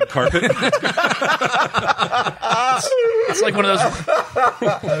a shag carpet. It's like one of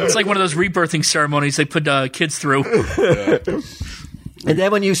those. It's like one of those rebirthing ceremonies they put kids through. And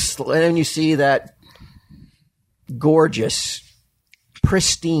then when you see that gorgeous,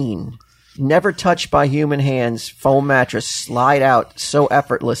 pristine, never touched by human hands foam mattress slide out so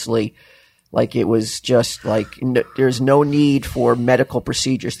effortlessly, like it was just like there's no need for medical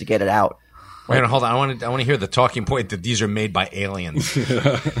procedures to get it out. Wait, hold on. I want to hear the talking point that these are made by aliens.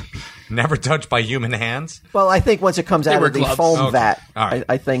 Never touched by human hands. Well, I think once it comes out wear of the gloves. foam Okay. vat, All right.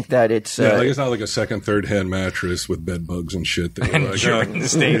 I think that it's Yeah, like it's not like a second, third hand mattress with bed bugs and shit. That And like, urine you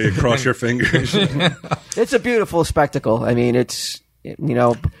stain. cross your fingers. it's a beautiful spectacle. I mean, it's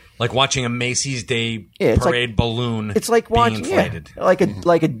Like watching a Macy's Day Yeah, it's Parade balloon. It's like being watching, inflated.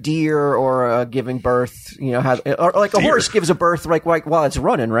 like a deer or giving birth. You know, or like a horse gives a birth like while it's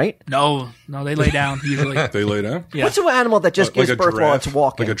running, right? No, they lay down usually. They lay down? Yeah. What's an animal that just gives birth while it's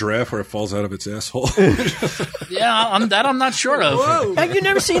walking? Like a giraffe where it falls out of its asshole. Yeah, I'm not sure of. Have you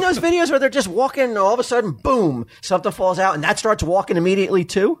never seen those videos where they're just walking and all of a sudden, boom, something falls out and that starts walking immediately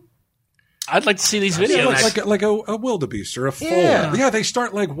too? I'd like to see these videos. like a wildebeest or a foal. Yeah. Yeah, they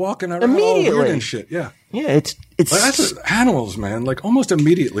start like walking around Immediately. all weird and shit. Yeah. Yeah, it's Like, that's animals, man. Like almost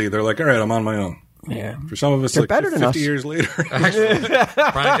immediately they're like, all right, I'm on my own. yeah. For some of us, They're like better 50 than us. years later.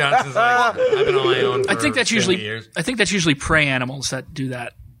 Brian Johnson's like, I've been on my own for I think that's 20 usually years. prey animals that do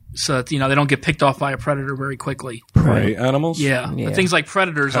that, so that, they don't get picked off by a predator very quickly. Prey animals? Yeah, But things like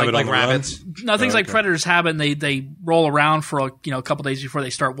predators, Have it Like on the run? rabbits. no, things like predators have it, and they roll around for a couple days before they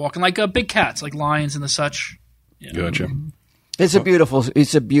start walking, like big cats, like lions and the such. Gotcha. It's a beautiful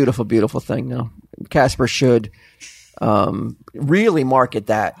thing. Though Casper should really market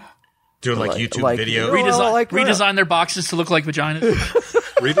that. Do like YouTube like- videos. Redesign their boxes to look like vaginas.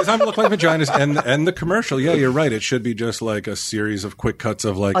 Redesign to look like vaginas, and the commercial. Yeah, you're right. It should be just like a series of quick cuts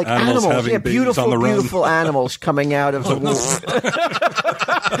of like animals having babies on the run. Beautiful animals coming out of the womb,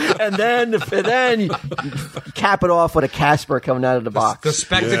 and then you cap it off with a Casper coming out of the box. The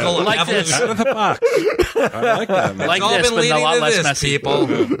spectacle of Like this. evolution. Out of the box. I like that, man. Like It's all this, been but a leading lot to less this, messy. people.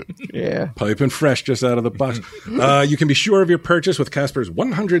 Yeah. Piping fresh just out of the box. You can be sure of your purchase with Casper's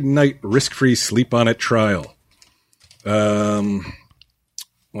 100-night risk-free sleep on it trial.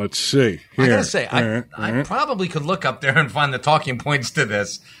 Let's see. Here. I gotta say, All right. I probably could look up there and find the talking points to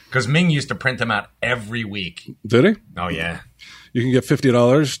this because Ming used to print them out every week. Did he? Oh yeah. You can get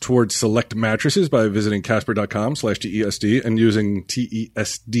 $50 towards select mattresses by visiting casper.com/TESD and using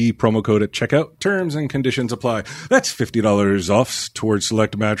TESD promo code at checkout. Terms and conditions apply. That's $50 off towards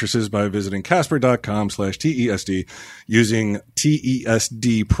select mattresses by visiting casper.com/TESD using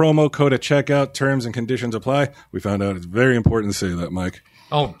TESD promo code at checkout. Terms and conditions apply. We found out it's very important to say that, Mike.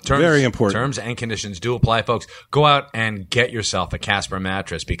 Oh, terms, Very important. Terms and conditions do apply, folks. Go out and get yourself a Casper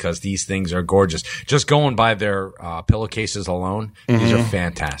mattress because these things are gorgeous. Just going by their pillowcases alone, these are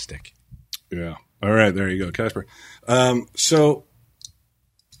fantastic. Yeah. All right. There you go, Casper. So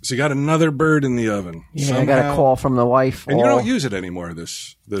you got another bird in the oven. Yeah, I got a call from the wife. And you don't use it anymore,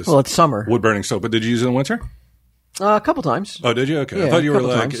 this Well, it's summer. wood burning stove. But did you use it in winter? A couple times. Oh, did you? Okay. Yeah, I thought you a were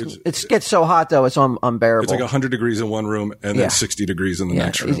couple like, times. It gets so hot though, it's unbearable. it's like 100 degrees in one room and Yeah. then 60 degrees in the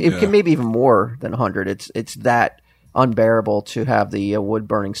next room. It can maybe even more than 100. It's that unbearable to have the wood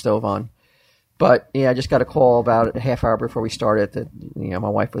burning stove on. But yeah, I just got a call about a half hour before we started that my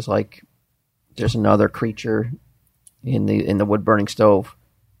wife was like, "There's another creature in the wood burning stove.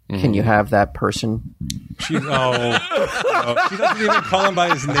 Can you have that person?" She doesn't even call him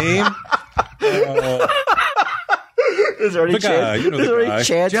by his name. Is there any The guy, chance, you know the is there any guy.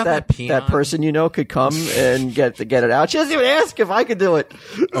 chance Do you have that that peon? that person could come and get it out? She doesn't even ask if I could do it.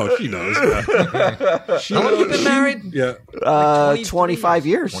 Oh, she knows. Yeah. How long have you been married? Yeah. 25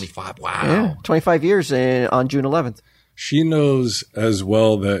 years. 25. Wow. Yeah, 25 years on June 11th. She knows as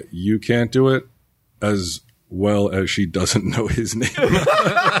well that you can't do it as well as she doesn't know his name.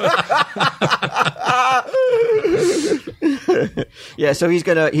 Yeah, so he's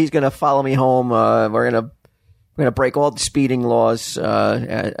gonna follow me home. We're gonna break all the speeding laws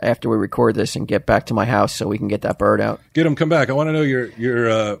after we record this and get back to my house so we can get that bird out. Get him, come back. I want to know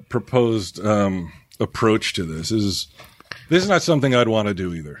your proposed approach to this. This is not something I'd want to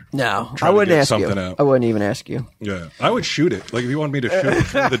do either. No, Try I to wouldn't get ask you. something out. I wouldn't even ask you. Yeah, I would shoot it. Like if you want me to shoot it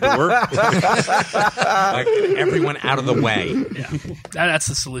through the door. Like everyone out of the way. Yeah, that's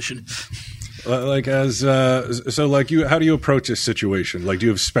the solution. Like how do you approach this situation? Like, do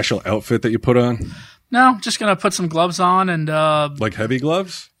you have a special outfit that you put on? No, just gonna put some gloves on and Like heavy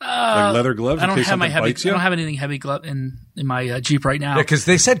gloves, like leather gloves. I don't in case have my something heavy. bites you? I don't have anything heavy glove in my Jeep right now. Because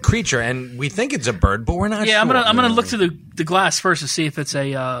they said creature, and we think it's a bird, but we're not sure. Yeah, I'm gonna look through the glass first to see if it's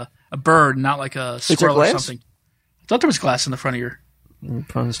a bird, not like a squirrel or glass? something. I thought there was glass in the front of your. In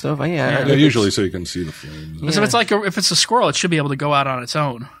front of the stove. Yeah. Yeah, usually so you can see the flames. If it's if it's a squirrel, it should be able to go out on its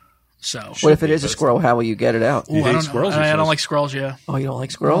own. So. What if it is a squirrel? How will you get it out? You I hate don't squirrels? know. he I don't says. like squirrels. Yeah. Oh, you don't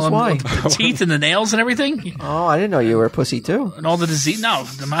like squirrels? Why? The teeth and the nails and everything, Oh, I didn't know you were a pussy too. and all the disease. No,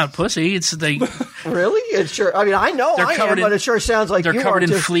 I'm not a pussy. It's they. Really? It's sure. I mean, I know They're I am, covered in- but it sure sounds like They're you covered are in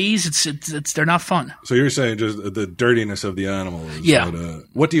too. fleas. It's they're not fun. So you're saying just the dirtiness of the animal is Yeah.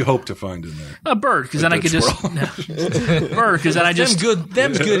 what do you hope to find in there? A bird, because then I could just bird, because then I just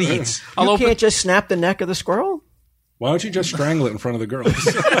Them's good eats. I'll You open. can't just snap the neck of the squirrel? Why don't you just strangle it in front of the girls?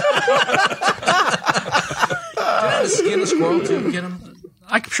 Skin a squirrel too. Get them.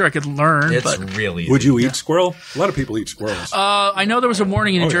 I'm sure I could learn. It's but really easy. Would you eat squirrel? A lot of people eat squirrels. I know there was a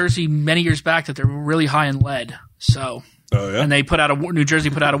warning in New Jersey many years back that they're really high in lead. So, and they New Jersey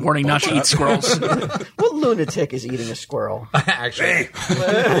put out a warning not to eat squirrels. What lunatic is eating a squirrel? Actually,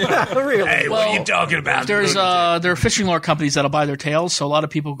 Really? hey, what are you talking about? There are fishing lure companies that'll buy their tails, so a lot of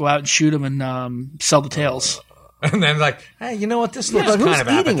people go out and shoot them and sell the tails. And then like, hey, you know what? This looks but who's kind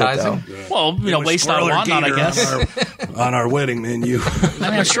of eating it, appetizing. Well, waste not, want not, I guess. on our wedding menu. I mean,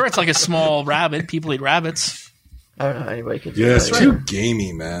 I'm sure it's like a small rabbit. People eat rabbits. I don't know how anybody can do Yeah, it's that. too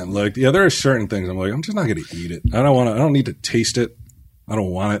gamey, man. Like, there are certain things I'm like, I'm just not going to eat it. I don't need to taste it. I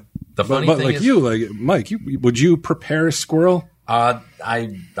don't want it. The funny but thing like is, Mike, would you prepare a squirrel? I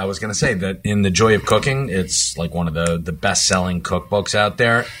was going to say that in The Joy of Cooking, it's like one of the best-selling cookbooks out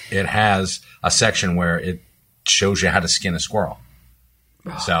there. It has a section where it shows you how to skin a squirrel.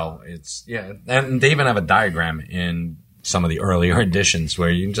 So it's, and they even have a diagram in some of the earlier editions where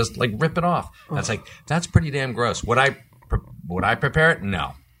you can just like rip it off. That's pretty damn gross. Would I prepare it?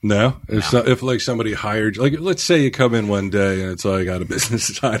 No. No, if like somebody hired, like let's say you come in one day and it's like got a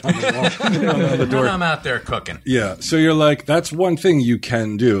business sign on the wall, on the door. When I'm out there cooking. Yeah, so you're like, that's one thing you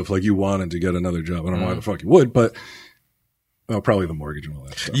can do if like you wanted to get another job. I don't know why the fuck you would, but probably the mortgage and all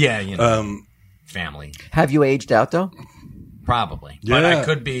that stuff. Yeah, family. Have you aged out though? Probably, Yeah. but I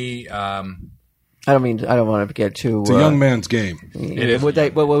could be. I don't want to get too. It's a young man's game.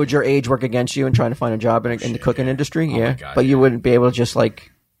 What would your age work against you in trying to find a job in the cooking industry? Oh my God, but you wouldn't be able to just like,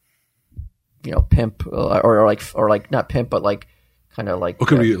 pimp or not pimp, but like kind of like. What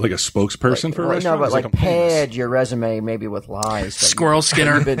could be like a spokesperson for a restaurant? No, but It's like a famous- pad your resume maybe with lies. Squirrel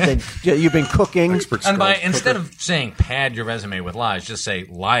skinner. You've been cooking. Expert And by squirrel instead cooker. of saying pad your resume with lies, just say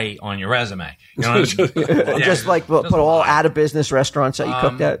lie on your resume. You know, Just like put all lie. out of business restaurants that you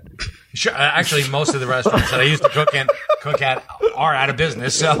cooked at. Sure, actually, most of the restaurants that I used to cook at are out of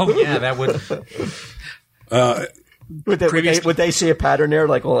business. So yeah, that would. Would they see a pattern there?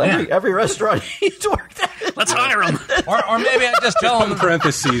 Like, well, every restaurant he's worked at. Let's hire them. Or maybe I just tell In them.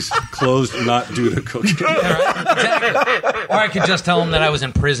 parentheses, closed not due to cooking. Exactly. Or I could just tell them that I was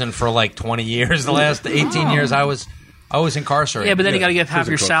in prison for like 20 years. The last 18 years, I was incarcerated. Yeah, but then you got to give half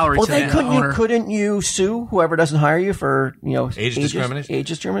your salary Well, to then the owner. couldn't you sue whoever doesn't hire you for Age discrimination? Age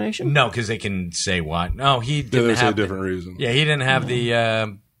discrimination? No, because they can say what? No, he didn't There's have a different reason. Yeah, he didn't have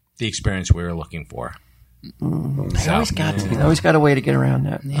the experience we were looking for. They always got a way to get around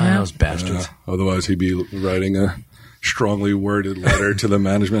that. Yeah, those bastards. Otherwise, he'd be writing a strongly worded letter to the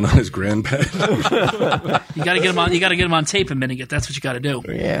management on his grandpad. You got to get them on. You got to get them on tape and minute it. That's what you got to do.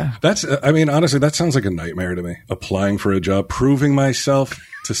 Yeah. Honestly, that sounds like a nightmare to me. Applying for a job, proving myself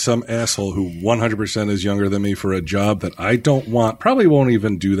to some asshole who 100% is younger than me for a job that I don't want. Probably won't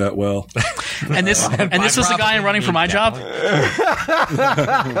even do that well. And this is the guy running for my job.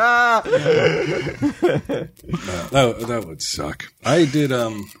 That would suck. I did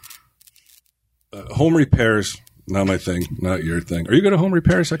home repairs. Not my thing. Not your thing. Are you good at home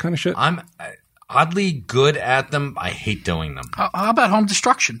repairs? That kind of shit. I'm oddly good at them. I hate doing them. How about home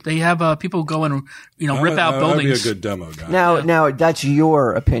destruction? They have people go and rip out buildings. I'd be a good demo guy. Now that's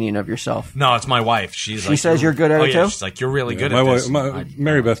your opinion of yourself. No, it's my wife. She says you're good at it yeah, too? she's like, you're really good my at wife, this.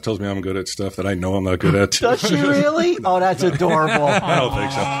 Mary Beth tells me I'm good at stuff that I know I'm not good at. Does she really? Oh, that's adorable. I don't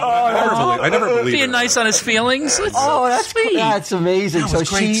think so. I never believe Being her. nice on his feelings. That's sweet. That's amazing. That So was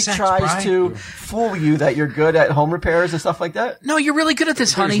great she sex, tries Bry. to fool you that you're good at home repairs and stuff like that. No, you're really good at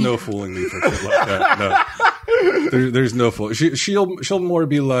this, honey. There's no fooling me for shit like that. No. There's no fool. She'll more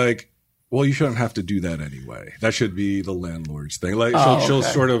be like, well, you shouldn't have to do that anyway. That should be the landlord's thing. Like she'll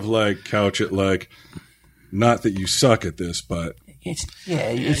sort of like couch it like, not that you suck at this, but It's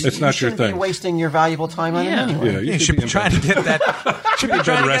not your shouldn't thing. Be wasting your valuable time on it anyway. yeah, You should be trying to get that. Should be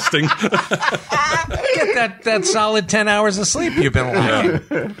trying to resting. get that solid 10 hours of sleep you've been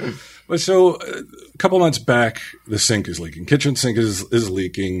lacking. But so a couple months back, the sink is leaking. Kitchen sink is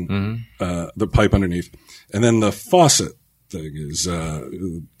leaking. The pipe underneath, and then the faucet thing is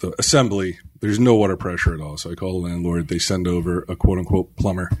the assembly. There's no water pressure at all. So I call the landlord. They send over a quote unquote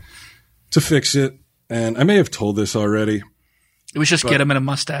plumber to fix it. And I may have told this already. It was just get him in a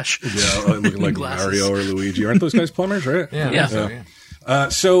mustache. Yeah, looking like Glasses. Mario or Luigi. Aren't those guys plumbers, right? Yeah.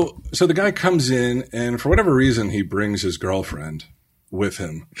 So the guy comes in, and for whatever reason, he brings his girlfriend with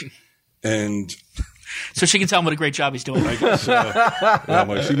him. And So she can tell him what a great job he's doing. I guess, I'm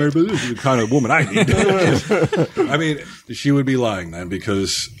like, see, Mary Beth, this is the kind of woman I need. I mean, she would be lying then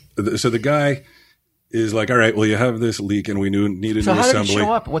because so the guy is like, all right, well, you have this leak, and we need a So new how assembly. did he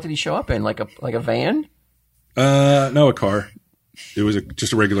show up? What did he show up in? Like a van? No, a car. It was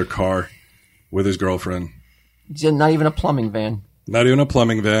just a regular car with his girlfriend. Not even a plumbing van. Not even a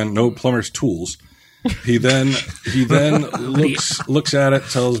plumbing van, no plumber's tools. He then looks at it,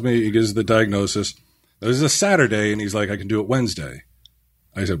 tells me, he gives the diagnosis. It was a Saturday, and he's like, I can do it Wednesday.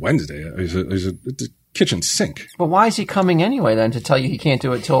 I said, Wednesday? I said, it's a kitchen sink. But why is he coming anyway, then, to tell you he can't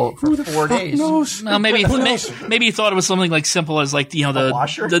do it for 4 days? Knows? No, maybe he thought it was something like simple as like the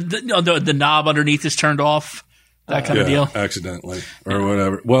washer? the knob underneath is turned off, that kind of deal. Accidentally or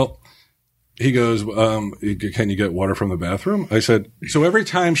whatever. Well, he goes, can you get water from the bathroom? I said, so every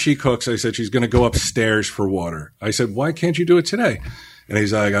time she cooks, I said, she's going to go upstairs for water. I said, why can't you do it today? And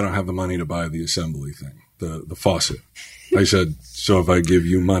he's like, I don't have the money to buy the assembly thing, the faucet. I said, so if I give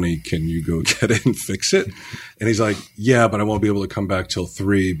you money, can you go get it and fix it? And he's like, yeah, but I won't be able to come back till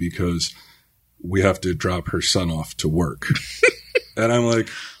 3 because we have to drop her son off to work. And I'm like,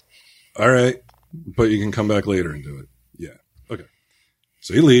 all right, but you can come back later and do it. Yeah. Okay.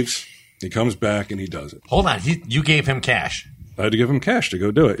 So he leaves. He comes back and he does it. Hold on. You gave him cash. I had to give him cash to go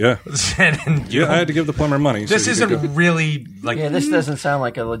do it. Yeah. I had to give the plumber money. This isn't really like. Yeah, this doesn't sound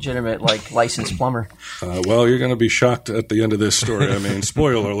like a legitimate, like, licensed plumber. Well, you're going to be shocked at the end of this story. I mean,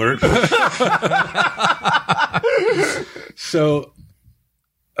 spoiler alert. So,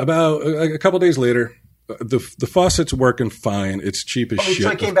 about a couple days later, the faucet's working fine. It's cheap as shit. So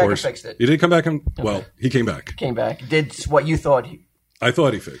he came back and fixed it. He did come back and well, he came back. Came back. Did what you thought. I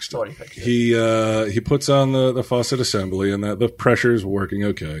thought he fixed it. He puts on the faucet assembly, and that the pressure's working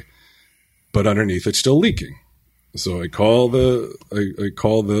okay, but underneath it's still leaking. So I call the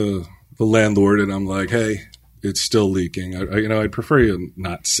landlord, and I'm like, hey, it's still leaking. I'd prefer you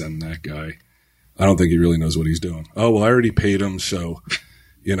not send that guy. I don't think he really knows what he's doing. Oh well, I already paid him, so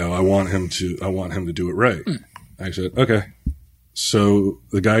I want him to do it right. I said, okay. So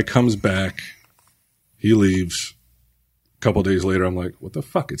the guy comes back, he leaves. Couple days later, I'm like, what the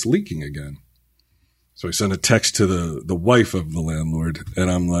fuck? It's leaking again. So I sent a text to the wife of the landlord,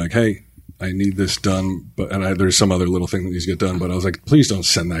 and I'm like, hey, I need this done, there's some other little thing that needs to get done, but I was like, please don't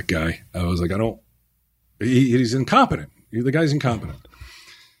send that guy. I was like, he's incompetent. The guy's incompetent.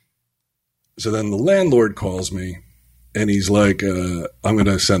 So then the landlord calls me, and he's like, I'm going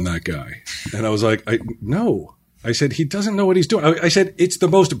to send that guy. And I was like, no. I said, he doesn't know what he's doing. I said, it's the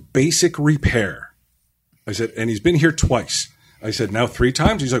most basic repair. I said, and he's been here twice. I said, now 3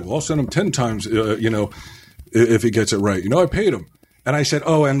 times? He's like, well, I'll send him 10 times, if he gets it right. I paid him. And I said,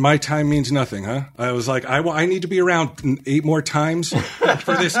 oh, and my time means nothing, huh? I was like, I need to be around 8 more times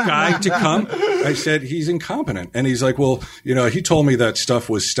for this guy to come. I said, he's incompetent. And he's like, well, he told me that stuff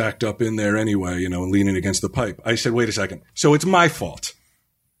was stacked up in there anyway, and leaning against the pipe. I said, wait a second. So it's my fault.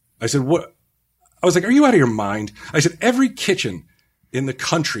 I said, what? I was like, are you out of your mind? I said, every kitchen in the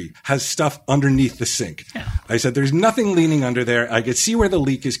country has stuff underneath the sink. Yeah. I said, there's nothing leaning under there. I could see where the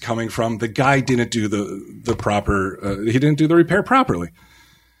leak is coming from. The guy didn't do the proper, he didn't do the repair properly.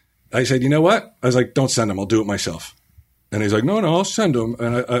 I said, you know what? I was like, don't send him. I'll do it myself. And he's like, no, I'll send him.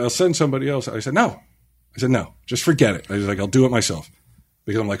 And I'll send somebody else. I said, no, just forget it. I was like, I'll do it myself.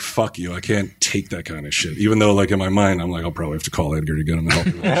 Because I'm like, fuck you. I can't take that kind of shit. Even though, like, in my mind, I'm like, I'll probably have to call Edgar to get him to help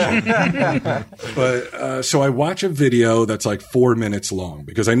me with that shit. But, so I watch a video that's like 4 minutes long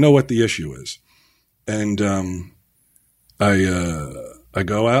because I know what the issue is. And, I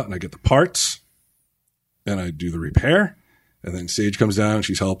go out and I get the parts and I do the repair. And then Sage comes down,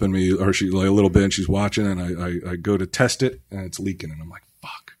 she's helping me, or she like a little bit, and she's watching, and I go to test it and it's leaking. And I'm like,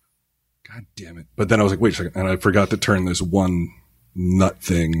 fuck. God damn it. But then I was like, wait a second. And I forgot to turn this one nut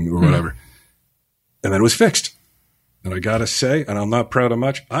thing or whatever. And then it was fixed. And I gotta say, and I'm not proud of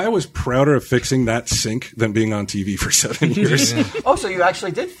much, I was prouder of fixing that sink than being on TV for 7 years. Oh, so you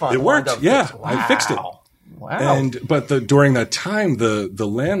actually did find it worked. Yeah. Wow. I fixed it. Wow. But during that time, the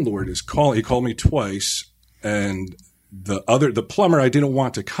landlord he called me twice, and the plumber I didn't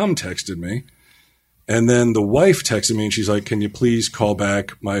want to come texted me. And then the wife texted me and she's like, can you please call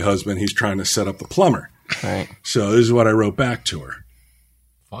back my husband? He's trying to set up the plumber. Right. So this is what I wrote back to her.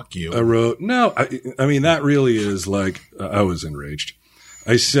 Fuck you. I wrote, no, I mean, that really is like, I was enraged.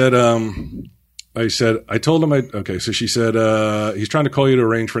 I told him, okay. So she said, he's trying to call you to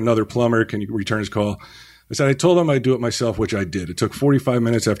arrange for another plumber. Can you return his call? I said, I told him I'd do it myself, which I did. It took 45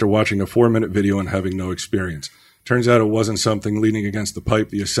 minutes after watching a 4-minute video and having no experience. Turns out it wasn't something leaning against the pipe.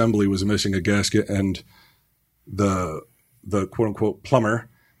 The assembly was missing a gasket, and the quote unquote plumber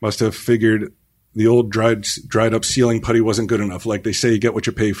must have figured the old dried up ceiling putty wasn't good enough. Like they say, you get what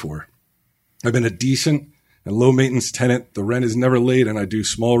you pay for. I've been a decent and low maintenance tenant. The rent is never late, and I do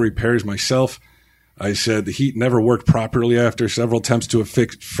small repairs myself. I said the heat never worked properly after several attempts to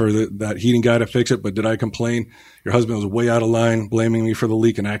fix for that heating guy to fix it. But did I complain? Your husband was way out of line, blaming me for the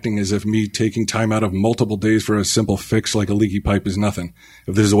leak and acting as if me taking time out of multiple days for a simple fix like a leaky pipe is nothing.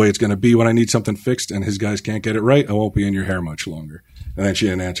 If this is the way it's going to be when I need something fixed and his guys can't get it right, I won't be in your hair much longer. And then she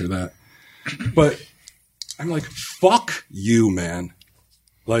didn't answer that. But I'm like, fuck you, man.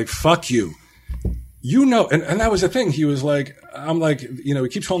 Like, fuck you. You know, and that was the thing. He was like, I'm like, you know, he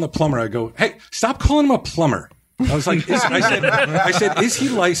keeps calling the plumber. I go, hey, stop calling him a plumber. I was like, I said, is he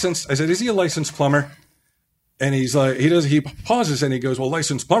licensed? I said, is he a licensed plumber? And he's like, he pauses and he goes, well,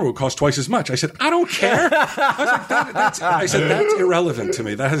 licensed plumber would cost twice as much. I said, I don't care. I said, that's irrelevant to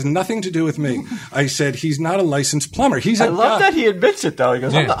me. That has nothing to do with me. I said, he's not a licensed plumber. I love that he admits it, though. He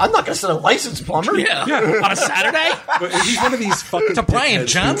goes, I'm not going to send a licensed plumber. Yeah. On a Saturday? But he's one of these fucking to Brian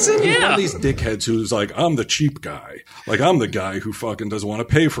Johnson? He's one of these dickheads who's like, I'm the cheap guy. Like, I'm the guy who fucking doesn't want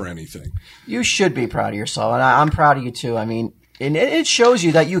to pay for anything. You should be proud of yourself. And I'm proud of you, too. I mean, and it shows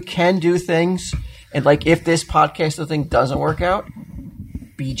you that you can do things. And like, if this podcast thing doesn't work out,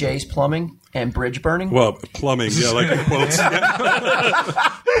 BJ's Plumbing and bridge burning. Well, plumbing, yeah, like the quotes.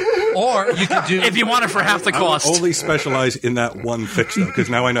 Or you could do if you want it for half the cost. I only specialize in that one fix though, because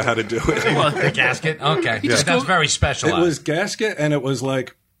now I know how to do it. the gasket. Okay, that's very specialized. It was gasket, and it was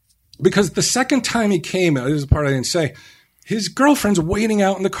like because the second time he came, this is the part I didn't say. His girlfriend's waiting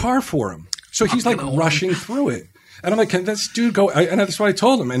out in the car for him, so he's like rushing through it. And I'm like, can this dude go? And that's what I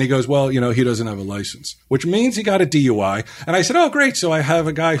told him. And he goes, well, you know, he doesn't have a license, which means he got a DUI. And I said, oh, great. So I have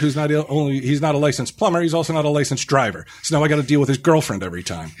a guy who's he's not a licensed plumber. He's also not a licensed driver. So now I got to deal with his girlfriend every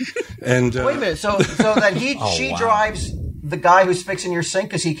time. And wait a minute. So then she drives the guy who's fixing your sink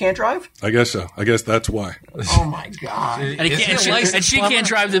because he can't drive? I guess so. I guess that's why. Oh, my God. And she can't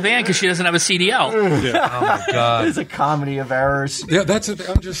drive the van because she doesn't have a CDL. Yeah. Oh, my God. It's a comedy of errors. Yeah, that's it.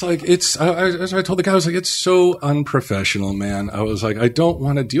 I'm just like, as I told the guy, I was like, it's so unprofessional, man. I was like, I don't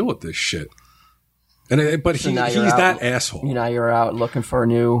want to deal with this shit. But he's that asshole. Now you're out looking for a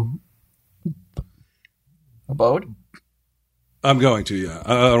new abode? I'm going to, yeah.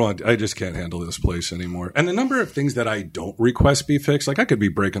 I just can't handle this place anymore. And the number of things that I don't request be fixed, like I could be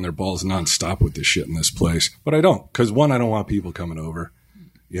breaking their balls nonstop with this shit in this place, but I don't. Because one, I don't want people coming over.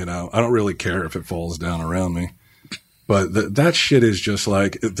 You know, I don't really care if it falls down around me. But that shit is just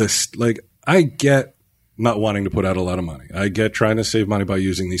like this. Like, I get not wanting to put out a lot of money. I get trying to save money by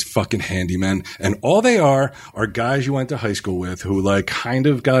using these fucking handymen. And all they are guys you went to high school with who like kind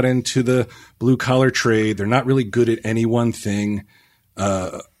of got into the blue collar trade. They're not really good at any one thing.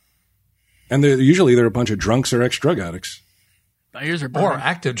 And they're a bunch of drunks or ex-drug addicts. Or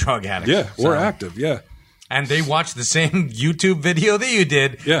active drug addicts. Yeah, or active, yeah. And they watch the same YouTube video that you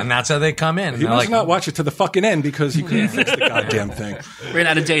did, and that's how they come in. He must not watch it to the fucking end because he couldn't fix the goddamn thing. Ran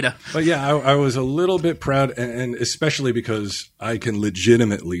out of data. But yeah, I was a little bit proud, and especially because I can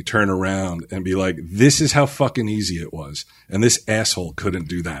legitimately turn around and be like, this is how fucking easy it was. And this asshole couldn't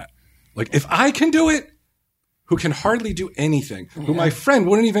do that. Like, if I can do it, who can hardly do anything, who my friend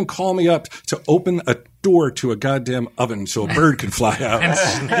wouldn't even call me up to open a door to a goddamn oven so a bird could fly out. and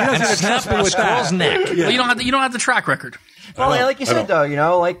snap a squirrel's neck. Yeah. Well, you don't have the track record. Well, like you said,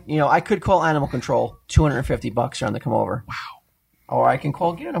 though, I could call animal control $250 for them to come over. Wow. Or I can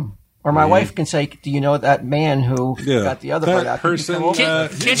call Get Em. Or my wife can say, "Do you know that man who got the other bird out?" Person,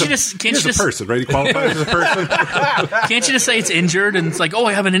 can't you just a person, right? He qualifies as a person. Can't you just say it's injured and it's like, oh,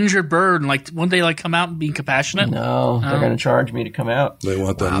 I have an injured bird, and like one day like come out and be compassionate? No, they're going to charge me to come out. They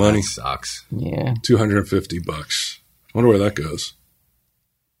want that money. That sucks. Yeah, $250. I wonder where that goes.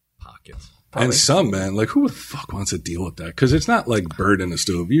 Pockets. Probably. And some, man, like, who the fuck wants to deal with that? Because it's not like bird in the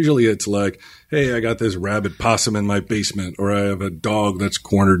stove. Usually it's like, hey, I got this rabid possum in my basement, or I have a dog that's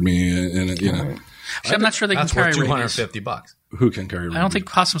cornered me, and you know. Right. Actually, I'm not sure they can carry rabies. $250. Who can carry rabies? I don't think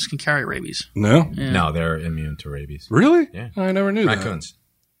possums can carry rabies. No? Yeah. No, they're immune to rabies. Really? Yeah. I never knew Raccoons.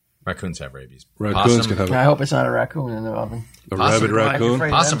 Raccoons have rabies. Raccoons can have I hope it's not a raccoon in the oven. a rabid raccoon.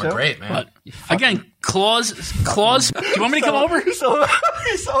 Possum are great, man. But again, claws. Do you want me to come over? He's so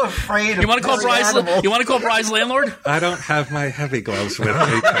afraid. You want to call Bry's? You want to call Bry's landlord? I don't have my heavy gloves with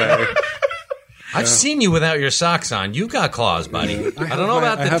me today. I've seen you without your socks on. You got claws, buddy. I don't know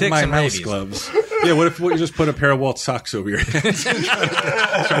about the ticks and mouse rabies. gloves. Yeah, what if we just put a pair of Walt socks over your hands?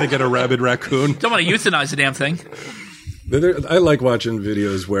 Try to get a rabid raccoon. Don't want to euthanize the damn thing. I like watching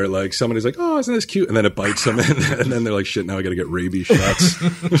videos where like somebody's like, "Oh, isn't this cute?" and then it bites them, and then they're like, "Shit, now I got to get rabies shots."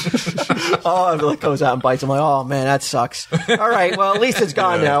 It goes out and bites. I'm like, "Oh man, that sucks." All right, well at least it's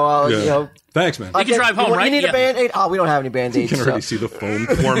gone now. You know. Thanks, man. You can drive home, right? You need a Band-Aid? Oh, we don't have any Band-Aids. You can already see the foam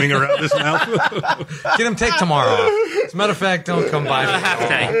forming around his mouth. Get him take tomorrow off. As a matter of fact, don't come by. Half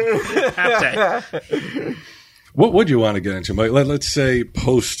day. What would you want to get into, Mike? Let's say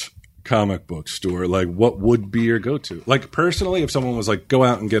post comic book store. Like, what would be your go-to? Like, personally, if someone was like, go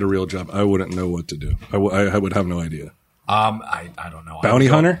out and get a real job, I wouldn't know what to do. I would have no idea. I don't know. Bounty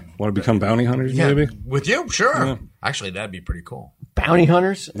hunter? Want to become bounty hunters, maybe? With you? Sure. Yeah. Actually, that'd be pretty cool. Bounty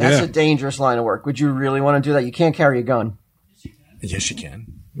hunters? That's a dangerous line of work. Would you really want to do that? You can't carry a gun. Yes, you can.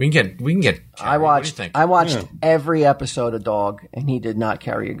 We can get. I watched every episode of Dog, and he did not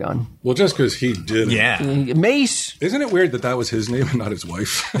carry a gun. Well, just because he did. Yeah. Mace. Isn't it weird that was his name and not his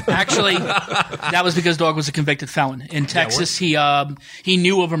wife? Actually, that was because Dog was a convicted felon. In Texas, he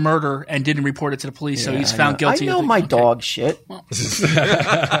knew of a murder and didn't report it to the police, so he's found guilty. I know my dog shit.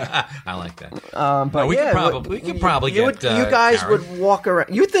 I like that. But we could probably get. You guys Karen. would walk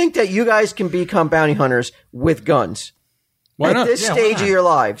around. You think that you guys can become bounty hunters with guns? Why not? At this stage of your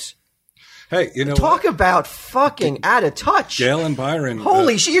lives. Hey, you know Talk about fucking out of touch. Gail and Byron.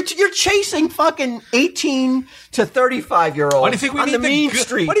 Holy shit! You're chasing fucking 18 to 35-year-olds Why do you think we on need the mean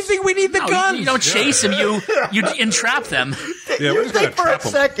street. Why do you think we need the guns? You don't chase them. You entrap them. Yeah, we're just think for gonna a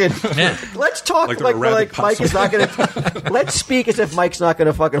trap 'em. second. Let's talk Like they're a rabid Mike is not going possum. to. Let's speak as if Mike's not going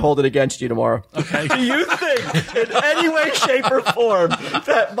to fucking hold it against you tomorrow. Okay. Do you think, in any way, shape, or form,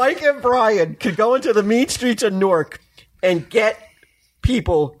 that Mike and Brian could go into the mean streets of Newark and get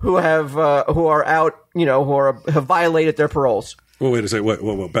people who have who are out, have violated their paroles? Well, wait a second.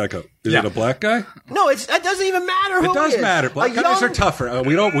 What? Back up. Is it a black guy? No, that doesn't even matter. Who It does is. matter. Black guys are tougher.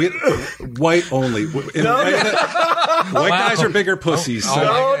 We white only. White guys are bigger pussies.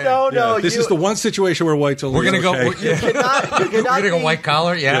 So. No. This is the one situation where whites only. We're gonna go. You cannot We're gonna go white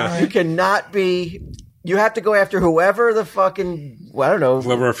collar. Yeah. You cannot be. You have to go after whoever the fucking, I don't know.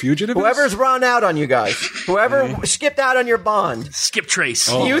 Whoever a fugitive is? Whoever's run out on you guys. Whoever skipped out on your bond. Skip trace.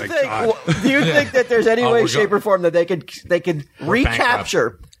 Oh, Do you think that there's any way, shape, or form that they could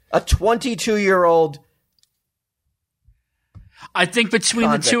recapture a 22-year-old? I think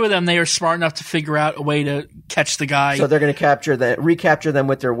between the two of them, they are smart enough to figure out a way to catch the guy. So they're going to recapture them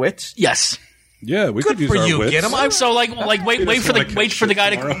with their wits? Yes. Yeah, we could use for our you, wits. get 'em. So wait for the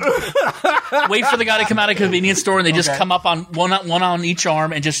guy to come out of a convenience store, and they just come up on one on each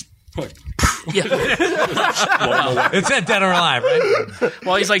arm and just. Yeah. It's that dead or alive, right?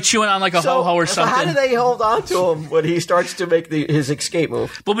 Well, he's like chewing on like a ho-ho or something. So how do they hold on to him when he starts to make his escape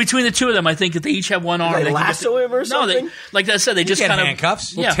move? But between the two of them, I think that they each have one arm. They lasso him or something? No, like I said, they just Get kind of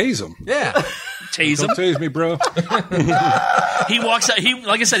handcuffs. We'll tase him. Yeah. tase him. Don't tase me, bro. He walks out.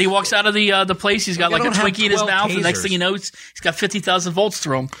 Like I said, he walks out of the place. He's got like a Twinkie in his mouth. The next thing you know, he's got 50,000 volts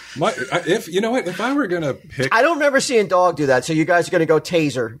through him. If I were gonna pick, I don't remember seeing Dog do that. So you guys are going to go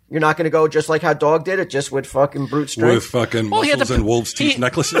taser. You're not going to go just like how Dog did it, just with fucking brute strength. with fucking muscles and wolves' teeth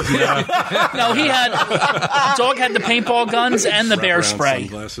necklaces. Yeah. No, Dog had the paintball guns and the bear spray.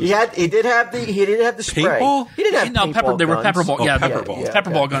 He did have the spray. Paintball? He didn't have paintball They were guns. pepper ball. Oh, Yeah, pepper balls.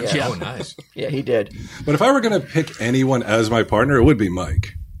 Pepper guns. Yeah. Oh, nice. Yeah, he did. But if I were going to pick anyone as my partner, it would be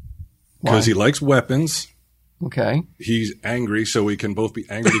Mike. Because he likes weapons. Okay. He's angry, so we can both be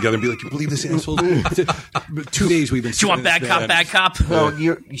angry together and be like, you believe this asshole? 2 days we've been Do you want bad cop? So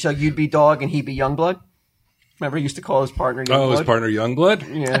you'd be Dog and he'd be Youngblood? Remember he used to call his partner Youngblood? Oh, his partner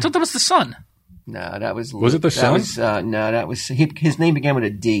Youngblood? Yeah. I thought that was the son. No, that was... Was it the son? That was... his name began with a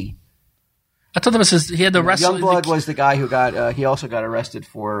D. I thought that was he had the wrestling. Youngblood was the guy who got... he also got arrested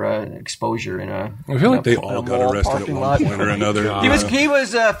for exposure in a... I feel like they all got arrested at one point or another. He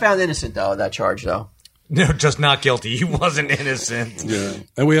was found innocent, though, of that charge, though. No, just not guilty. He wasn't innocent. Yeah,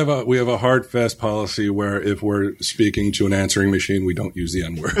 and we have a hard, fast policy where if we're speaking to an answering machine, we don't use the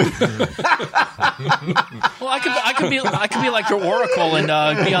N-word. Well, I could be like your oracle and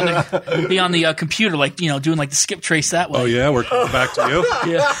be on the computer, like doing like the skip trace that way. Oh yeah, we're coming back to you.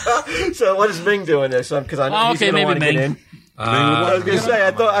 Yeah. So what is Ming doing this? Because I know he's going to want to get in. I was going to say,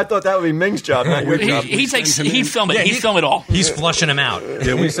 I thought that would be Ming's job, not your job. He'd film it. He'd film it all. He's flushing him out.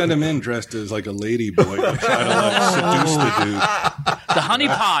 Yeah, we send him in dressed as like a lady boy to try to seduce the dude. The honey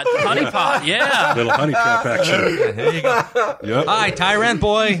pot. Yeah. Little honey trap action. There you go. Yep. Hi, Tyrant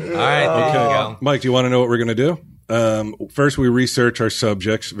boy. All right, there you go. Mike, do you want to know what we're going to do? First, we research our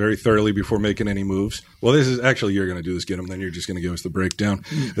subjects very thoroughly before making any moves. Well, this is actually you're going to do this, Get Em. Then you're just going to give us the breakdown.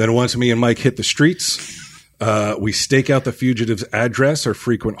 Then once me and Mike hit the streets, we stake out the fugitive's address or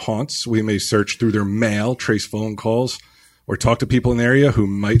frequent haunts. We may search through their mail, trace phone calls. or talk to people in the area who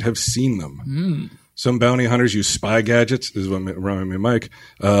might have seen them. Some bounty hunters use spy gadgets, this is what Bry Mike,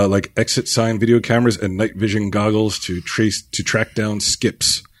 like exit sign video cameras and night vision goggles to track down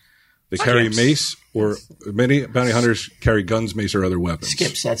skips. They carry mace, or many bounty hunters carry guns, mace, or other weapons.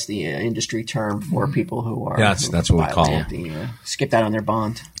 Skips, that's the industry term for people who are... Yeah, that's what we call them. Skip that on their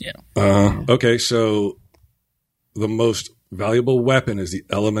bond. Yeah. Okay, so the most valuable weapon is the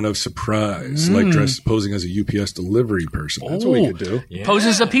element of surprise, like posing as a UPS delivery person. That's what we could do. Yeah. Pose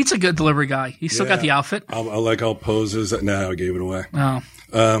as a pizza delivery guy. He's still got the outfit. I'll pose as... No, I gave it away. Oh.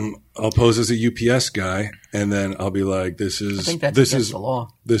 I'll pose as a UPS guy, and then I'll be like, "This is the law.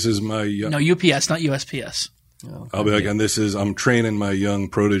 This is my no UPS, not USPS." Oh, I'll be like, and I'm training my young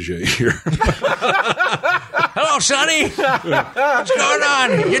protege here. Hello, Sonny. What's going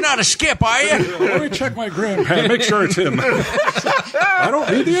on? You're not a skip, are you? Let me check my grandpa. Make sure it's him. I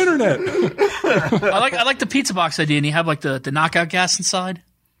don't need the internet. I like the pizza box idea, and you have like the knockout gas inside.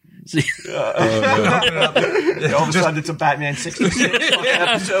 All of a sudden, it's a Batman 66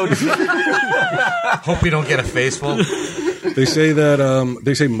 episode. Hope you don't get a face full. They say that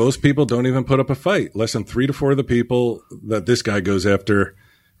most people don't even put up a fight. Less than 3 to 4 of the people that this guy goes after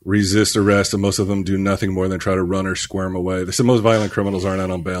resist arrest, and most of them do nothing more than try to run or squirm away. The most violent criminals aren't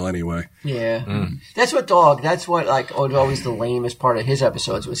out on bail anyway. Yeah, that's what was always the lamest part of his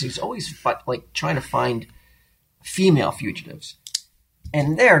episodes was he's always like trying to find female fugitives.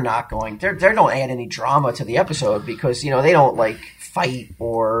 And they're not going. They don't add any drama to the episode because they don't like fight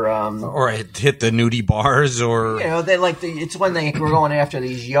or hit the nudie bars or they it's when they were going after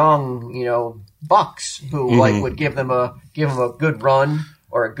these young bucks who would give them a good run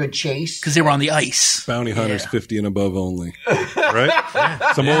or a good chase because they were on the ice. Bounty hunters 50 and above only, right?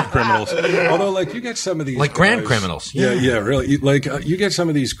 Some old criminals. Although you get some of these grand criminals. Yeah, really. You get some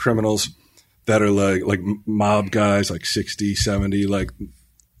of these criminals that are like mob guys, like 60, 70,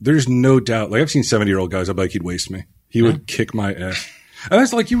 there's no doubt. Like I've seen 70-year-old guys, I'd be like, he'd waste me. He would kick my ass. And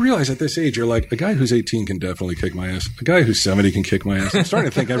that's you realize at this age, you're like, a guy who's 18 can definitely kick my ass. A guy who's 70 can kick my ass. I'm starting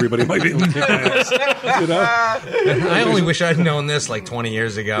to think everybody might be able to kick my ass. I only wish I'd known this 20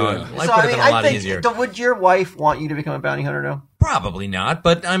 years ago. Yeah. Life would have been a lot easier. Would your wife want you to become a bounty hunter now? Probably not,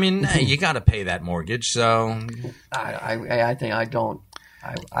 but I mean, you got to pay that mortgage, so... I think I don't.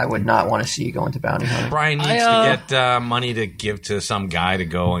 I would not want to see you go into bounty hunting. Brian needs to get money to give to some guy to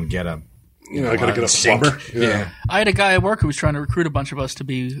go and get a... I got to get a plumber. Yeah. I had a guy at work who was trying to recruit a bunch of us to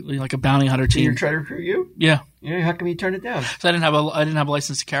be like a bounty hunter team. He tried to recruit you? Yeah. Yeah. How come you turned it down? So I didn't have a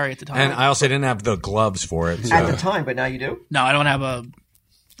license to carry at the time. And I also didn't have the gloves for it. So. At the time, but now you do? No, I don't have a...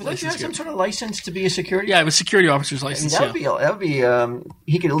 Don't you have some sort of license to be a security? Yeah, I have a security officer's license. That would be.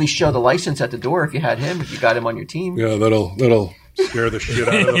 He could at least show the license at the door if you had him. If you got him on your team. Yeah, that'll scare the shit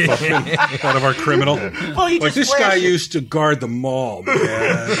out of our criminal. Well, this guy used to guard the mall,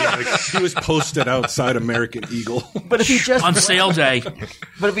 man. He was posted outside American Eagle. But if he just on sale day.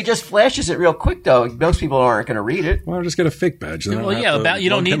 But if he just flashes it real quick, though, most people aren't going to read it. Well, just get a fake badge. You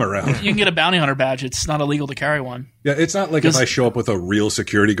don't need him around. You can get a bounty hunter badge. It's not illegal to carry one. Yeah, it's not like if I show up with a real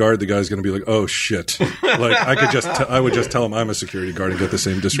security guard, the guy's going to be like, "Oh shit!" I would just tell him I'm a security guard and get the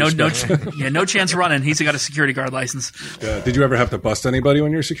same disrespect. No chance running. He's got a security guard license. Did you ever have to bust anybody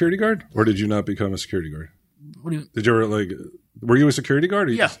when you're a security guard, or did you not become a security guard? Did you ever were you a security guard?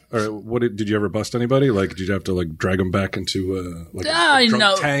 Or did you ever bust anybody? Did you have to drag them back into a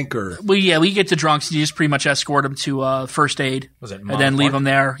drunk tank or? We get to drunks. You just pretty much escort them to first aid. Was it? And then leave them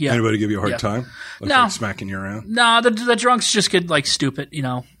there. Yeah. Anybody give you a hard time? No. Smacking you around? No, the drunks just get stupid.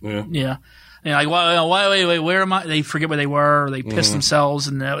 Yeah. Yeah. And wait, where am I? They forget where they were. Or they piss themselves,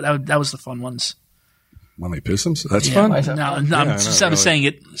 and that was the fun ones. When they piss themselves, that's fun. No, I'm saying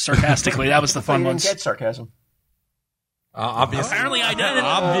it sarcastically. That was the fun ones. Get sarcasm. Obviously. Apparently I didn't.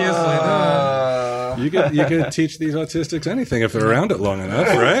 Obviously. You can teach these autistics anything if they're around it long enough,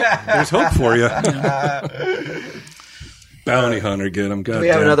 right? There's hope for you. Bounty hunter, get them. Do we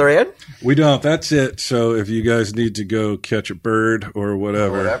have another ad? We don't. That's it. So if you guys need to go catch a bird or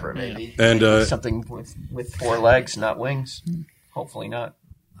whatever. Maybe. And maybe something with 4 legs, not wings. Hopefully not.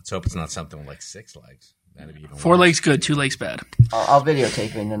 Let's hope it's not something with 6 legs. That'd be 4 legs good, 2 legs bad. I'll videotape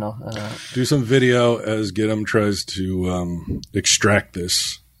it and then I'll... do some video as Git Em tries to extract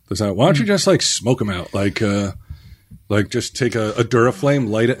this out. Why don't you just smoke them out? Just take a Duraflame,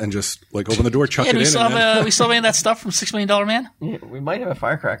 light it, and just open the door, chuck it in. We still have any of that stuff from $6 Million Man? Yeah, we might have a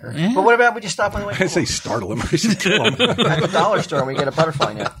firecracker. Yeah. But what about we just stop on the way? I say startle him. I should kill him. At the dollar store, we get a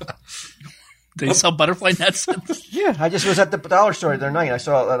butterfly net. They sell butterfly nets? Yeah, I just was at the dollar store the other night. I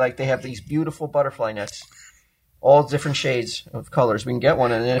saw they have these beautiful butterfly nets. all different shades of colors. We can get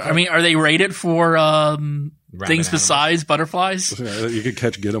one. And I mean, are they rated for things besides butterflies? You could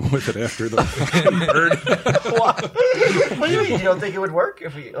catch Get Em with it after the bird. What do you mean? You don't think it would work?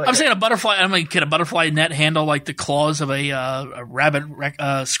 If we, I'm saying a butterfly. I mean, can a butterfly net handle like the claws of a rabbit